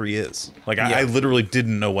know what 3 is. Like I literally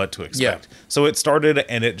didn't know what to expect. Yeah. So it started,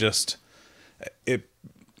 and I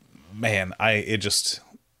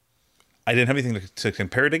didn't have anything to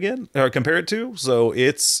compare it to. So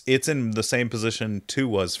it's in the same position 2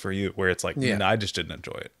 was for you, where it's like, I just didn't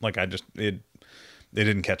enjoy it. Like it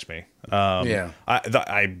didn't catch me. There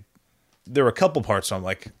were a couple parts where I'm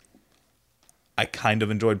like, I kind of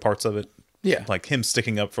enjoyed parts of it. Yeah. Like him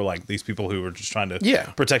sticking up for like these people who were just trying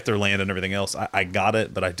to protect their land and everything else. I got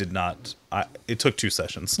it, but I did not. It took 2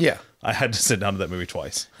 sessions. Yeah. I had to sit down to that movie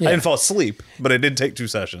twice. Yeah. I didn't fall asleep, but it did take 2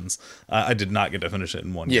 sessions. I did not get to finish it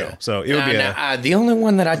in one go. So it would be the only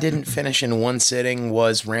one that I didn't finish in one sitting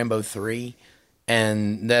was Rambo 3.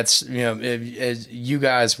 And that's, as you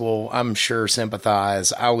guys will, I'm sure,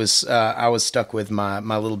 sympathize. I was stuck with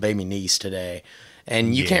my little baby niece today.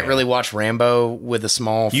 And you can't really watch Rambo with a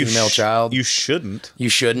small female child. You shouldn't. You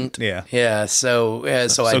shouldn't. Yeah. Yeah. So I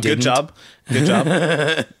didn't. Good job. Good job.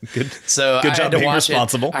 So good I job had to being watch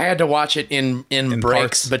responsible. I had to watch it in breaks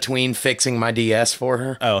parts. between fixing my DS for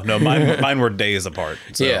her. Oh no, mine were days apart.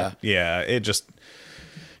 So, Yeah. It just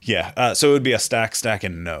so it would be a stack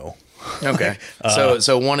and no. Okay.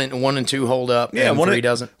 So 1 and 2 hold up. Yeah, and 3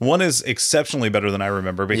 doesn't. 1 is exceptionally better than I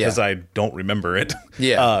remember because I don't remember it.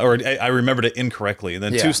 Yeah. Or I remembered it incorrectly. And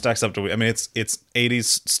then 2 stacks up to. I mean, it's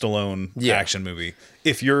 80s Stallone action movie.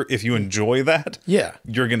 If you enjoy that,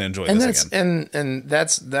 you're gonna enjoy this again. And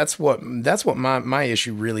that's what my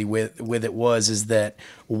issue really with it is that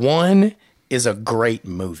 1 is a great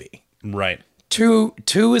movie. Right. 2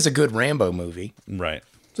 is a good Rambo movie. Right.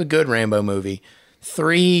 It's a good Rambo movie.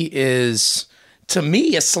 3 is, to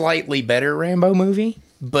me, a slightly better Rambo movie,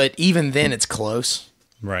 but even then, it's close.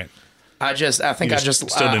 Right. I think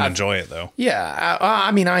still didn't enjoy it though. Yeah,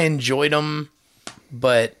 I mean, I enjoyed them,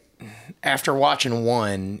 but after watching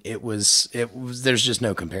 1, it was. There's just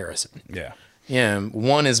no comparison. Yeah. Yeah,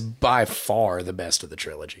 1 is by far the best of the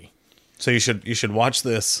trilogy. So you should watch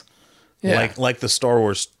this, like the Star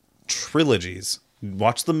Wars trilogies.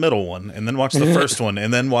 Watch the middle one, and then watch the first one,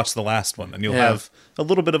 and then watch the last one, and you'll have a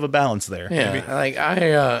little bit of a balance there. Yeah, maybe.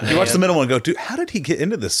 You watch the middle one and go, dude, how did he get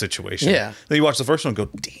into this situation? Yeah. Then you watch the first one and go,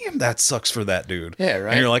 damn, that sucks for that dude. Yeah,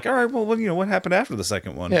 right. And you're like, all right, well, what happened after the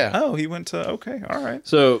second one? Yeah. Oh, he went to, okay, all right.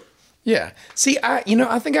 So yeah. See, I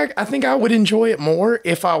think I would enjoy it more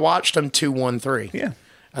if I watched them 2, 1, 3. Yeah.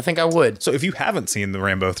 I think I would. So if you haven't seen the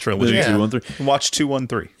Rambo trilogy, 2, 1, 3, watch 2, 1,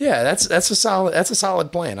 3. Yeah, that's a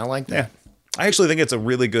solid plan. I like that. I actually think it's a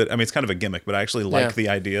really good. I mean, it's kind of a gimmick, but I actually like the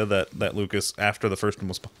idea that Lucas, after the first one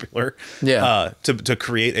was popular, to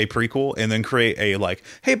create a prequel and then create a like,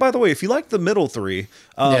 hey, by the way, if you like the middle three,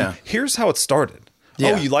 here's how it started.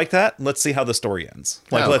 Yeah. Oh, you like that? Let's see how the story ends.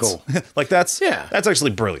 Like, cool. Like that's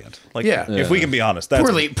actually brilliant. Like, if we can be honest, that's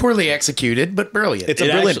poorly executed, but brilliant. It's a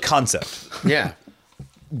brilliant concept. Yeah.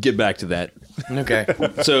 Get back to that. Okay.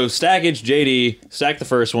 So stackage, JD, stack the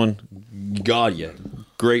first one. God, yeah.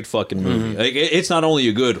 Great fucking movie. Like, it's not only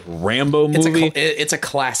a good Rambo movie. It's a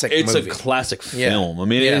classic movie. It's a classic film. I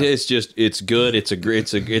mean, it's just, it's good. It's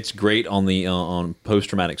great on the on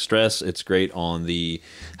post-traumatic stress. It's great on the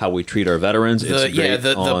how we treat our veterans.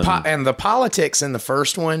 The politics in the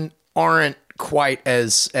first one aren't quite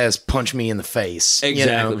as punch me in the face.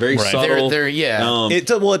 Exactly. Very subtle. It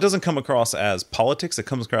doesn't come across as politics. It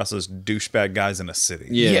comes across as douchebag guys in a city.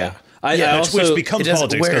 Yeah. Which becomes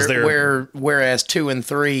politics because they're whereas 2 and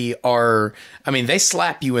 3 are. I mean, they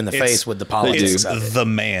slap you in the face with the politics. It's the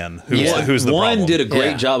man who's the one problem. did a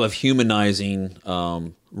great job of humanizing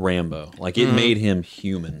Rambo. Like, it made him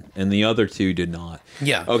human, and the other two did not.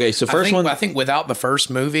 Yeah. Okay. So I think without the first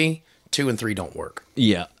movie, 2 and 3 don't work.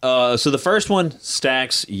 Yeah. So the first one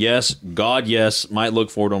stacks. Yes. God. Yes. Might look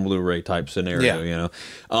for it on Blu-ray type scenario. Yeah. You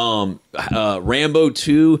know. Rambo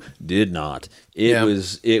 2 did not.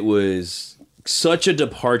 It was such a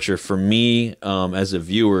departure for me as a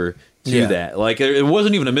viewer to that. Like, it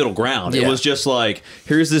wasn't even a middle ground. It was just like,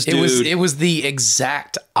 here's this dude. It was the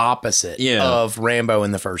exact opposite of Rambo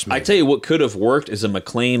in the first movie. I tell you what could have worked is a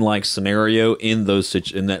McClane-like scenario in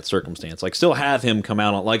that circumstance. Like, still have him come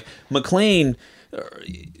out on, like, McClane,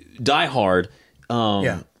 Die Hard.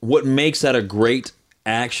 What makes that a great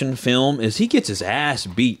action film is he gets his ass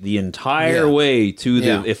beat the entire way to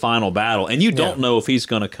the final battle, and you don't know if he's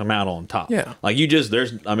going to come out on top. Yeah, like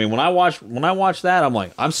when I watch that, I'm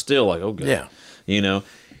like, I'm still like, oh god, you know.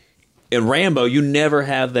 In Rambo, you never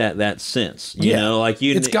have that sense, you know, like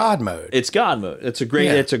it's God mode. It's God mode. It's a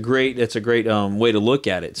great way to look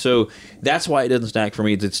at it. So that's why it doesn't stack for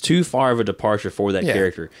me. It's too far of a departure for that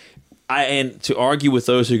character. And to argue with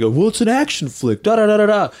those who go, well, it's an action flick,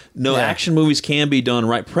 No, action movies can be done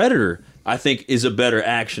right. Predator, I think, is a better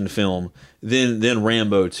action film than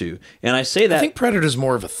Rambo 2. And I say that, I think Predator's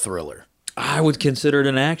more of a thriller. I would consider it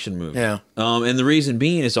an action movie. Yeah. And the reason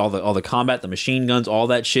being is all the combat, the machine guns, all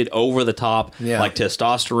that shit over the top, like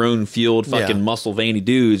testosterone fueled fucking muscle veiny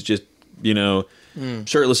dudes just, you know,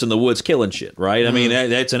 shirtless in the woods killing shit, right? I mean,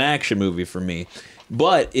 that's an action movie for me.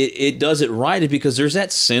 But it does it right because there's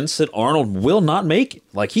that sense that Arnold will not make it.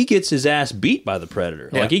 Like, he gets his ass beat by the Predator.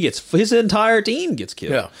 Yeah. Like, his entire team gets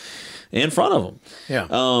killed in front of him.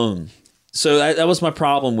 Yeah. So that was my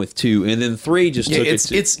problem with 2, and then 3 just took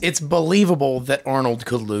it. It's believable that Arnold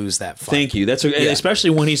could lose that fight. Thank you. That's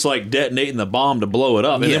especially when he's like detonating the bomb to blow it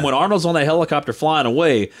up, and then when Arnold's on that helicopter flying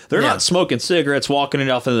away, they're not smoking cigarets, walking it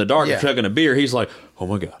off in the dark, and chugging a beer. He's like, oh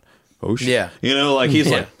my god, oh shit, you know, like he's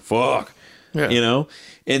like, fuck. Yeah. You know,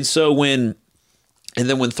 and so when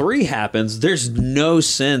 3 happens, there's no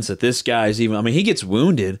sense that this guy's even. I mean, he gets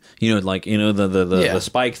wounded, you know, like, you know, the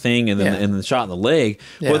spike thing, and then the shot in the leg.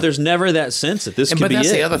 Yeah. But there's never that sense that this could be it. But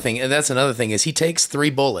that's the other thing, and that's another thing is he takes 3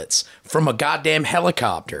 bullets from a goddamn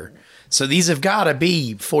helicopter. So these have got to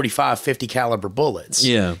be 45, 50 caliber bullets.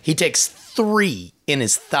 Yeah, he takes 3 in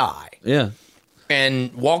his thigh. Yeah.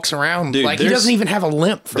 And walks around like he doesn't even have a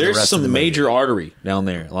limp for the rest of the movie. There's some major artery down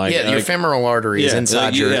there. Like, the femoral artery is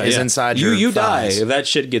inside your You thighs. die if that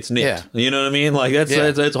shit gets nicked. Yeah. You know what I mean? Like, that's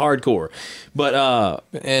hardcore. But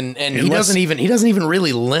and he doesn't even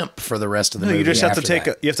really limp for the rest of the movie. You just have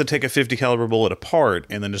to take a 50 caliber bullet apart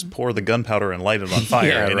and then just pour the gunpowder and light it on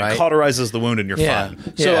fire, and it cauterizes the wound and you're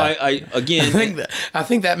fine. So I again I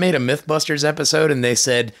think that made a Mythbusters episode, and they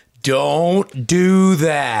said, don't do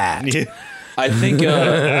that. I think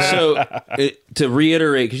to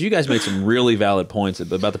reiterate, because you guys made some really valid points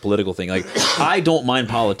about the political thing. Like, I don't mind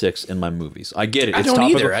politics in my movies. I get it. I don't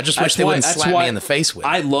either. I just wish they wouldn't slap me in the face with it.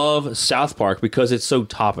 I love South Park because it's so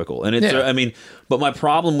topical, and it's. I mean, but my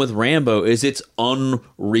problem with Rambo is it's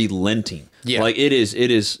unrelenting. Yeah, like it is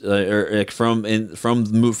from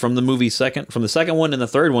the movie from the second one and the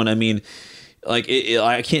third one. I mean. Like,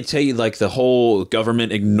 I can't tell you, like, the whole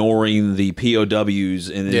government ignoring the POWs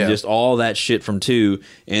and just all that shit from 2,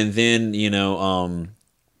 and then, you know,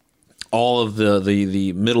 all of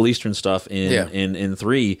the Middle Eastern stuff in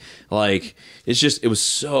 3. Like, it was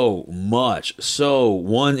so much. So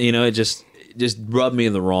one, you know, it just rubbed me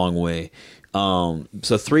the wrong way. So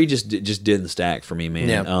 3 just didn't stack for me, man.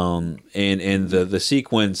 Yeah. And the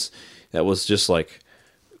sequence that was just like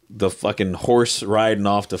the fucking horse riding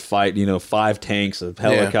off to fight, 5 tanks, a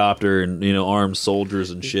helicopter, and armed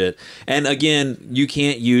soldiers and shit. And again, you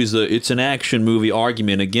can't use it's an action movie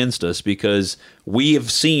argument against us because we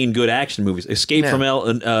have seen good action movies. Escape from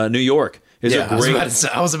New York is a great.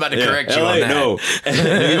 I was about to correct you on that. No,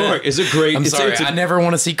 New York is a great. I'm sorry, I never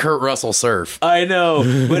want to see Kurt Russell surf. I know,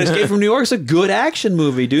 but Escape from New York is a good action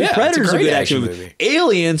movie, dude. Yeah, Predator's it's a great good action movie.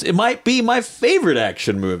 Aliens, it might be my favorite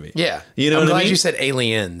action movie. Yeah, I'm glad I mean? you said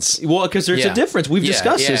Aliens. Well, because there's a difference. We've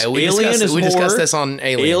discussed this. We discussed this on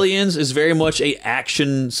Alien. Aliens is very much a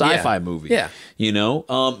action sci-fi movie. Yeah.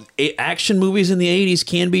 Action movies in the 80s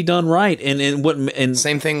can be done right, and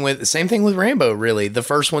same thing with Rambo. Really, the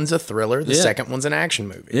first one's a thriller, the second one's an action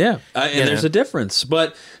movie. Yeah, and there's a difference,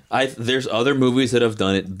 but there's other movies that have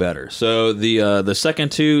done it better. So the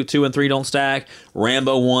second two and 3 don't stack.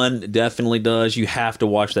 Rambo 1 definitely does. You have to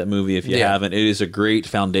watch that movie if you haven't. It is a great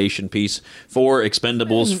foundation piece for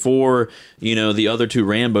Expendables, for the other 2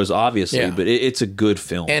 Rambos, obviously, but it's a good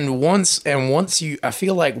film. I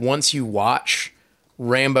feel like once you watch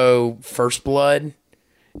Rambo First Blood,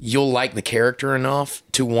 you'll like the character enough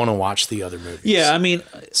to want to watch the other movies. Yeah,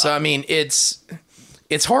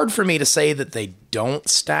 it's hard for me to say that they don't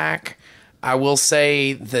stack. I will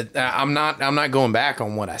say that I'm not going back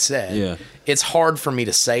on what I said. Yeah. It's hard for me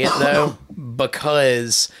to say it though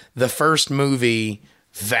because the first movie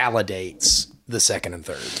validates the second and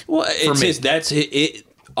third. Well, that's it.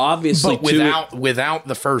 Obviously, but without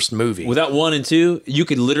the first movie, without 1 and 2, you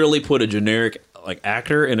could literally put a generic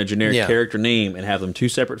actor and a generic character name and have them 2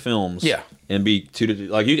 separate films. Yeah, and be 2 to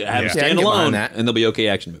like you can have them stand alone, and they'll be okay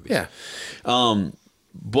action movies. Yeah.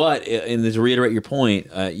 But and to reiterate your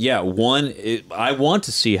point, I want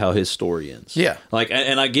to see how his story ends. Yeah,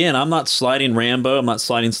 and again, I'm not sliding Rambo, I'm not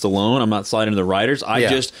sliding Stallone, I'm not sliding the writers.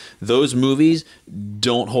 Those movies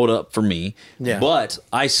don't hold up for me. Yeah, but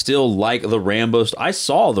I still like the Rambo. I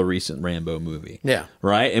saw the recent Rambo movie. Yeah,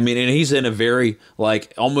 right. I mean, and he's in a very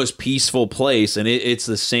almost peaceful place, and it's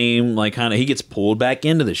the same kind of he gets pulled back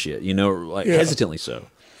into the shit, hesitantly so.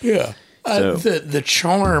 Yeah. So. The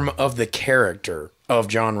charm of the character of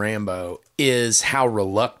John Rambo is how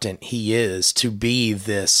reluctant he is to be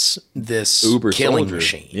this Uber killing soldier.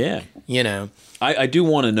 machine. Yeah. I do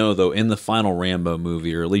want to know, though, in the final Rambo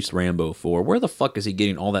movie, or at least Rambo 4, where the fuck is he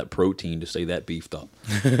getting all that protein to stay that beefed up?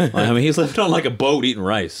 He's living on a boat eating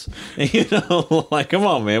rice. Come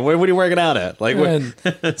on, man. What are you working out at?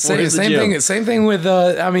 Same thing with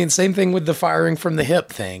the firing from the hip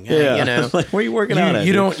thing. Yeah. Where are you working out at?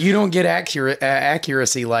 You don't get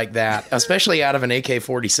accuracy like that, especially out of an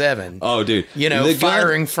AK-47. Oh, dude.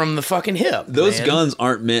 Firing from the fucking hip. Those guns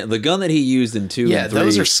aren't meant. The gun that he used in 2 and 3.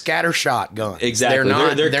 Those are scatter shot guns. Exactly.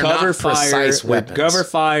 They're cover fire, precise weapons. Cover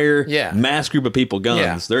fire, mass group of people guns.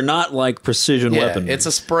 Yeah. They're not precision weapons. It's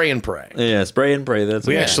a spray and pray. Yeah, spray and pray. That's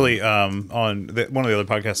actually on one of the other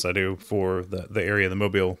podcasts I do for the area, the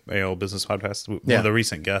Mobile AL Business Podcast. One of the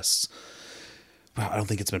recent guests. I don't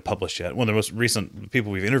think it's been published yet. One of the most recent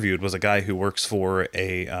people we've interviewed was a guy who works for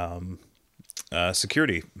a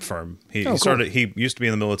security firm. He started. He used to be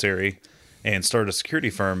in the military and started a security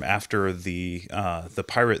firm after the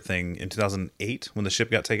pirate thing in 2008 when the ship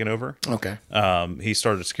got taken over. Okay. He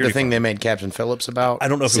started a security The thing firm. they made Captain Phillips about? I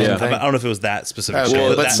don't know if I don't know if it was that specific.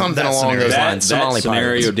 Okay, but something along those lines. That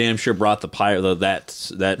scenario damn sure brought the pirate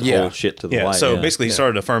that whole shit to the light. So basically he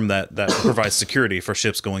started a firm that provides security for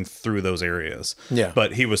ships going through those areas. Yeah.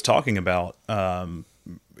 But he was talking about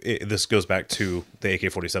this goes back to the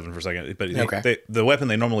AK-47 for a second, but the weapon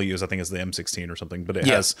they normally use, I think, is the M16 or something. But it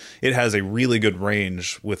has a really good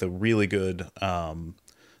range with a really good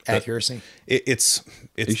accuracy. It's.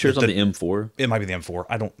 Are you sure it's on the M4? It might be the M4.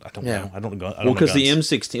 I don't know. I don't know. Well, because the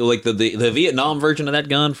M16, the Vietnam version of that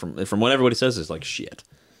gun, from what everybody says, is like shit.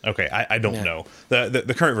 Okay, I don't know.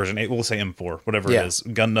 The current version, we'll say M4, whatever it is.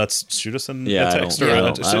 Gun nuts, shoot us in a text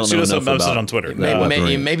or shoot us a message on Twitter.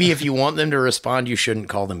 Maybe if you want them to respond, you shouldn't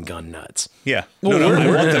call them gun nuts. Yeah. No, I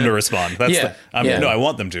want them to respond. No, I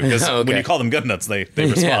want them to, because when you call them gun nuts, they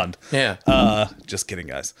respond. Yeah. Just kidding,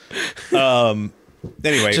 guys.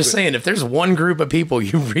 Anyway, just saying, if there's one group of people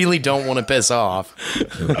you really don't want to piss off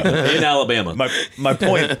in Alabama. My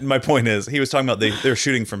point is, he was talking about they're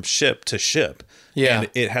shooting from ship to ship. Yeah. And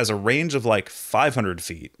it has a range of 500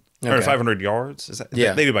 feet. Or 500 yards? Is that?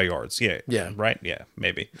 Yeah. They do by yards. Yeah. Yeah. Right? Yeah,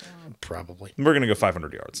 maybe. Probably. We're going to go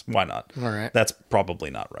 500 yards. Why not? All right. That's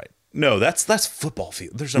probably not right. No, that's football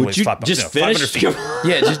field. There's no way it's 500 feet.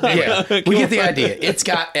 We get the idea. It's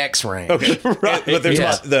got X range. Okay. Right. But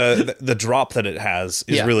there's the drop that it has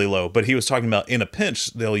is really low. But he was talking about in a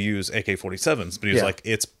pinch, they'll use AK-47s. But he was like,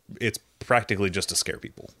 it's practically just to scare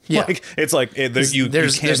people. Yeah. Like, it's like there's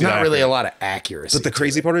there's not really a lot of accuracy. But the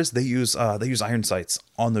crazy part is they use iron sights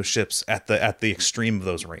on those ships at the extreme of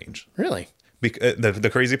those range. Really? The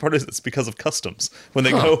crazy part is it's because of customs. When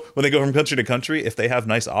they go from country to country, if they have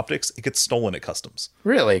nice optics, it gets stolen at customs.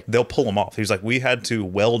 Really? They'll pull them off. He's like, we had to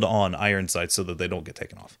weld on iron sights so that they don't get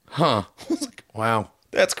taken off. Huh. Wow.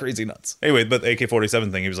 That's crazy nuts. Anyway, but the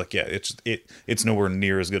AK-47 thing, he was like, yeah, it's nowhere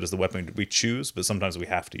near as good as the weapon we choose, but sometimes we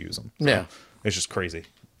have to use them. So yeah. It's just crazy.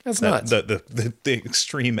 That's nuts. The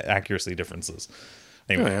extreme accuracy differences.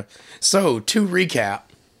 Anyway. Oh, yeah. So to recap,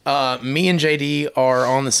 me and JD are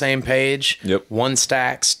on the same page. Yep. 1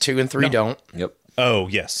 stacks, 2 and 3 don't. Yep. Oh,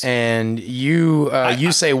 yes. And you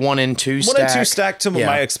say 1 and 2 stack. 1 and 2 stack to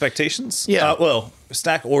my expectations. Yeah. Well,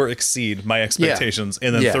 stack or exceed my expectations.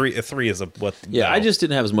 And then 3 is what. Yeah, I just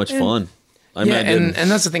didn't have as much fun. I mean,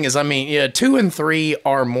 and that's the thing is, I mean, 2 and 3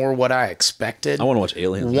 are more what I expected. I want to watch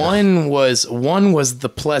Aliens. One was the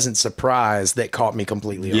pleasant surprise that caught me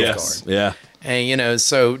completely off guard. Yeah. And,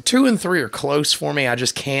 so 2 and 3 are close for me. I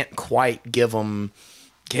just can't quite give them,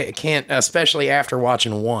 especially after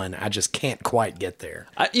watching 1, I just can't quite get there.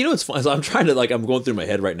 It's fun. So I'm trying to, I'm going through my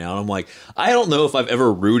head right now, and I'm like, I don't know if I've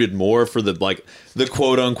ever rooted more for the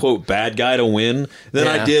quote unquote bad guy to win than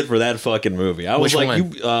I did for that fucking movie. I was Which like,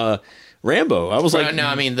 one? Rambo. I was like, no,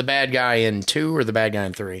 I mean the bad guy in 2 or the bad guy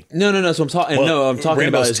in 3. No. So I'm talking. Well, no, I'm talking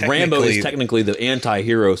Rambo's about Rambo is technically the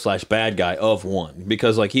anti-hero / bad guy of 1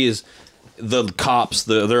 because he is the cops.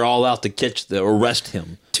 They're all out to arrest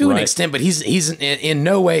him to an extent, but he's in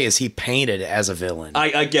no way is he painted as a villain.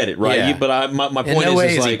 I get it, right? Yeah. But my point in no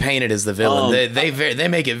way is he painted as the villain. They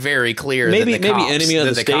make it very clear that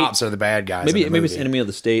the cops are the bad guys. Maybe it's Enemy of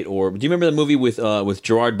the State, or do you remember the movie with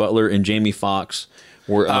Gerard Butler and Jamie Foxx?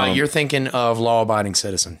 Where you're thinking of Law Abiding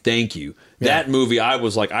Citizen. Thank you. That movie, I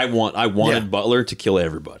was like, I wanted Butler to kill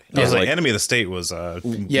everybody. I was like, Enemy of the State was it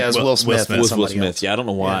was Will Smith. It was Will Smith. Yeah, I don't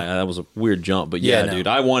know why that was a weird jump, but dude,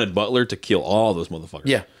 I wanted Butler to kill all those motherfuckers.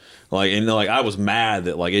 Yeah, I was mad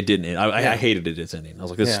that it didn't. I hated its ending. I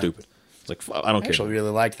was like, this is stupid. It's like I don't care. I actually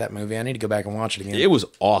really liked that movie. I need to go back and watch it again. It was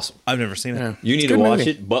awesome. I've never seen it. Yeah. You need to watch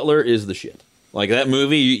it. Butler is the shit. That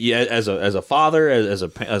movie, as a father, as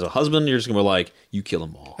a husband, you're just gonna be like, you kill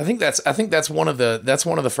them all. I think that's one of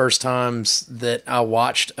the first times that I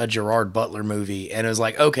watched a Gerard Butler movie, and it was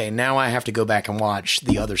like, okay, now I have to go back and watch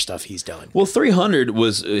the other stuff he's done. Well, 300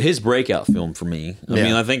 was his breakout film for me. I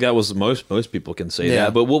mean, I think that was most people can say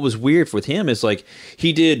that. But what was weird with him is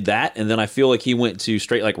he did that, and then I feel like he went to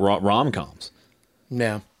straight rom-coms.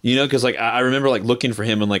 Yeah. Because I remember looking for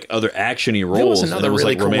him in other actiony roles. There was another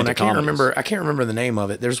really cool one. I can't comedies. remember the name of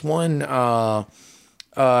it. There's one. He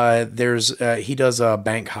does a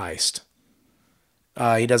bank heist.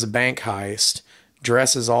 He does a bank heist.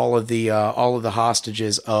 Dresses all of the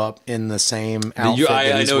hostages up in the same outfit.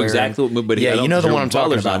 I know exactly what movie, but you know the one I'm talking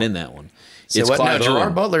Butler's about. Not in that one. So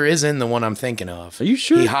Gerard Butler is in the one I'm thinking of. Are you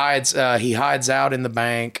sure? He hides out in the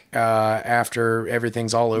bank after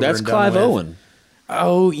everything's all over. That's and Clive done with. Owen.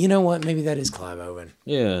 Oh, you know what? Maybe that is Clive Owen.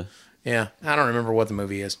 Yeah. Yeah. I don't remember what the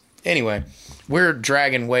movie is. Anyway, we're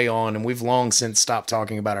dragging way on, and we've long since stopped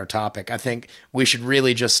talking about our topic. I think we should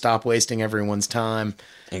really just stop wasting everyone's time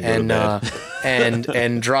and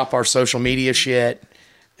drop our social media shit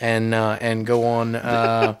and go on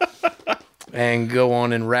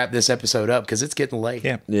and wrap this episode up because it's getting late.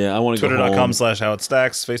 Yeah. I want to go home.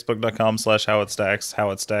 Twitter.com/howitstacks, Facebook.com/howitstacks,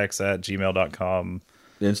 howitstacks@gmail.com.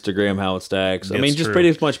 Instagram, How It Stacks. I mean, just true.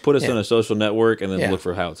 pretty much put us in a social network and then look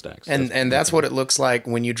for How It Stacks. And that's what it looks like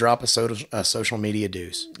when you drop a social media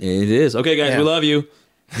deuce. It is. Okay, guys, we love you.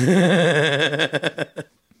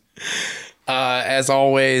 As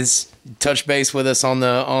always, touch base with us on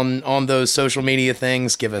those social media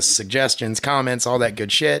things. Give us suggestions, comments, all that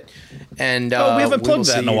good shit. And we haven't plugged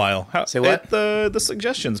that in a you. while. Say what? The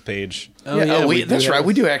suggestions page. That's right.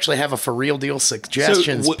 We do actually have a For Real Deal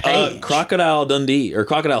suggestions page. Crocodile Dundee or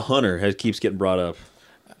Crocodile Hunter keeps getting brought up.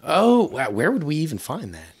 Oh, where would we even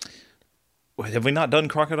find that? Wait, have we not done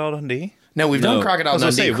Crocodile Dundee? No, we've done Crocodile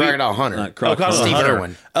Dundee, Crocodile Hunter. Steve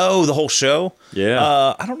Irwin. Oh, the whole show?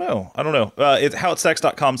 Yeah. I don't know. It's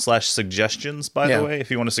howitstacks.com/suggestions, by the way,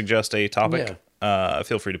 if you want to suggest a topic.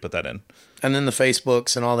 Feel free to put that in. And then the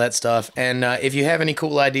Facebooks and all that stuff. And if you have any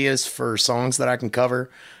cool ideas for songs that I can cover,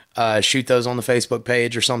 shoot those on the Facebook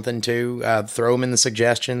page or something too. Throw them in the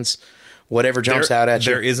suggestions. Whatever jumps out at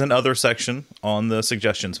you. There is another section on the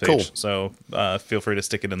suggestions page. Cool. So feel free to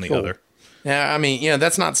stick it in the other. Yeah, I mean,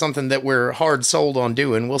 that's not something that we're hard sold on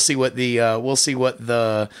doing. We'll see what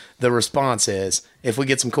the response is. If we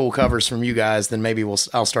get some cool covers from you guys, then maybe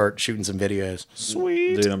I'll start shooting some videos.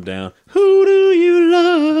 Sweet. Dude, I'm down. Who do you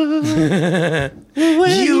love.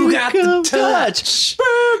 You got the touch.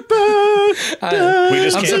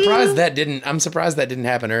 I'm surprised that didn't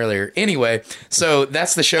happen earlier. Anyway, so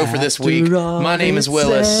that's the show for this week. My name is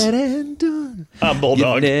Willis. I'm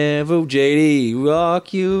Bulldog. You never, JD,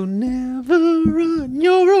 rock, you never run.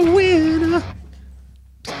 You're a winner.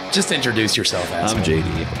 Just introduce yourself, asshole. I'm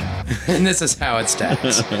JD. And this is How It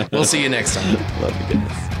Stacks. We'll see you next time. Love you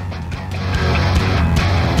guys.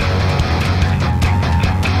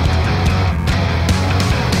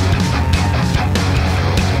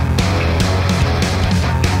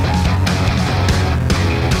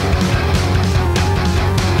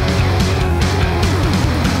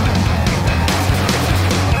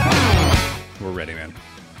 We're ready, man.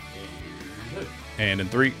 And in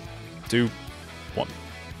 3, 2, 1.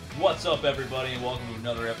 What's up, everybody, and welcome to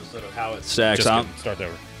another episode of How It Stacks. Just kidding. Start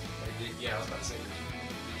over. Yeah, I was about to say, did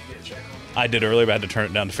you get a check on I did earlier, but I had to turn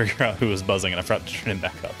it down to figure out who was buzzing, and I forgot to turn it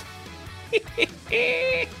back up.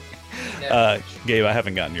 Gabe, I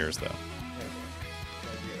haven't gotten yours, though.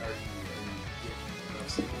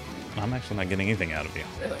 I'm actually not getting anything out of you.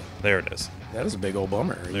 Really? There it is. That is a big old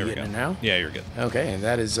bummer. Are you getting it now? Yeah, you're good. Okay, and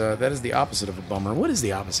that is the opposite of a bummer. What is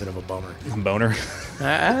the opposite of a bummer? Boner.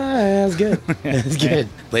 That's good. That's good.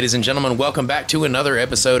 Ladies and gentlemen, welcome back to another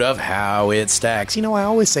episode of How It Stacks. You know, I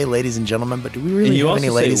always say ladies and gentlemen, but do we really have any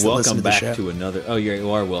ladies that listen to the show? To another. Oh, you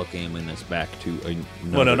are welcoming us back to another.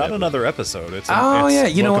 Well, no, not another episode. It's yeah.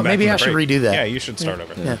 You know what? Maybe I should redo that. Yeah, you should start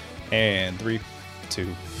over. Yeah. And 3,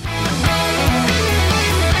 2.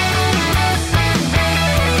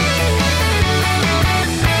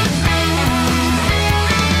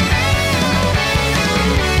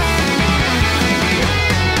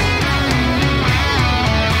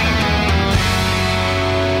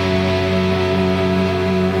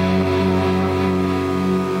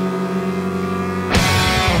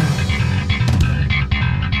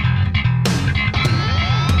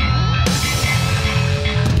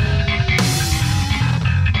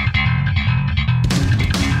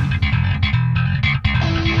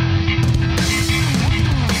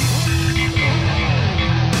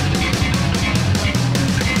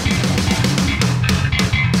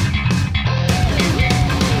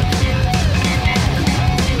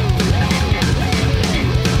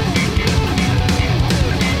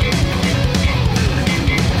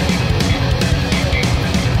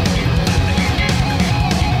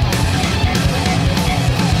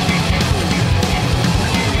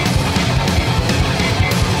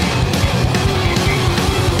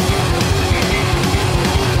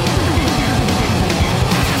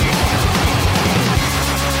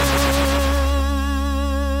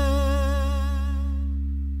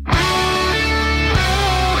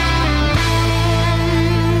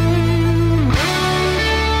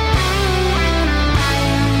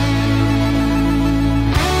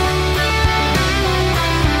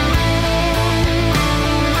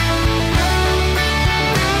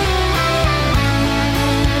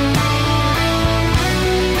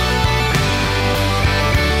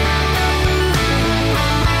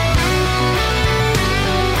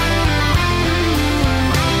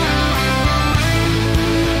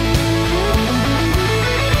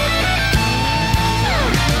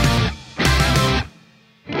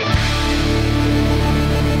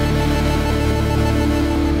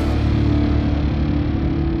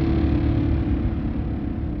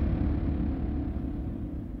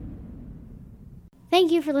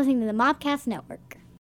 Thank you for listening to the Mopcast Network.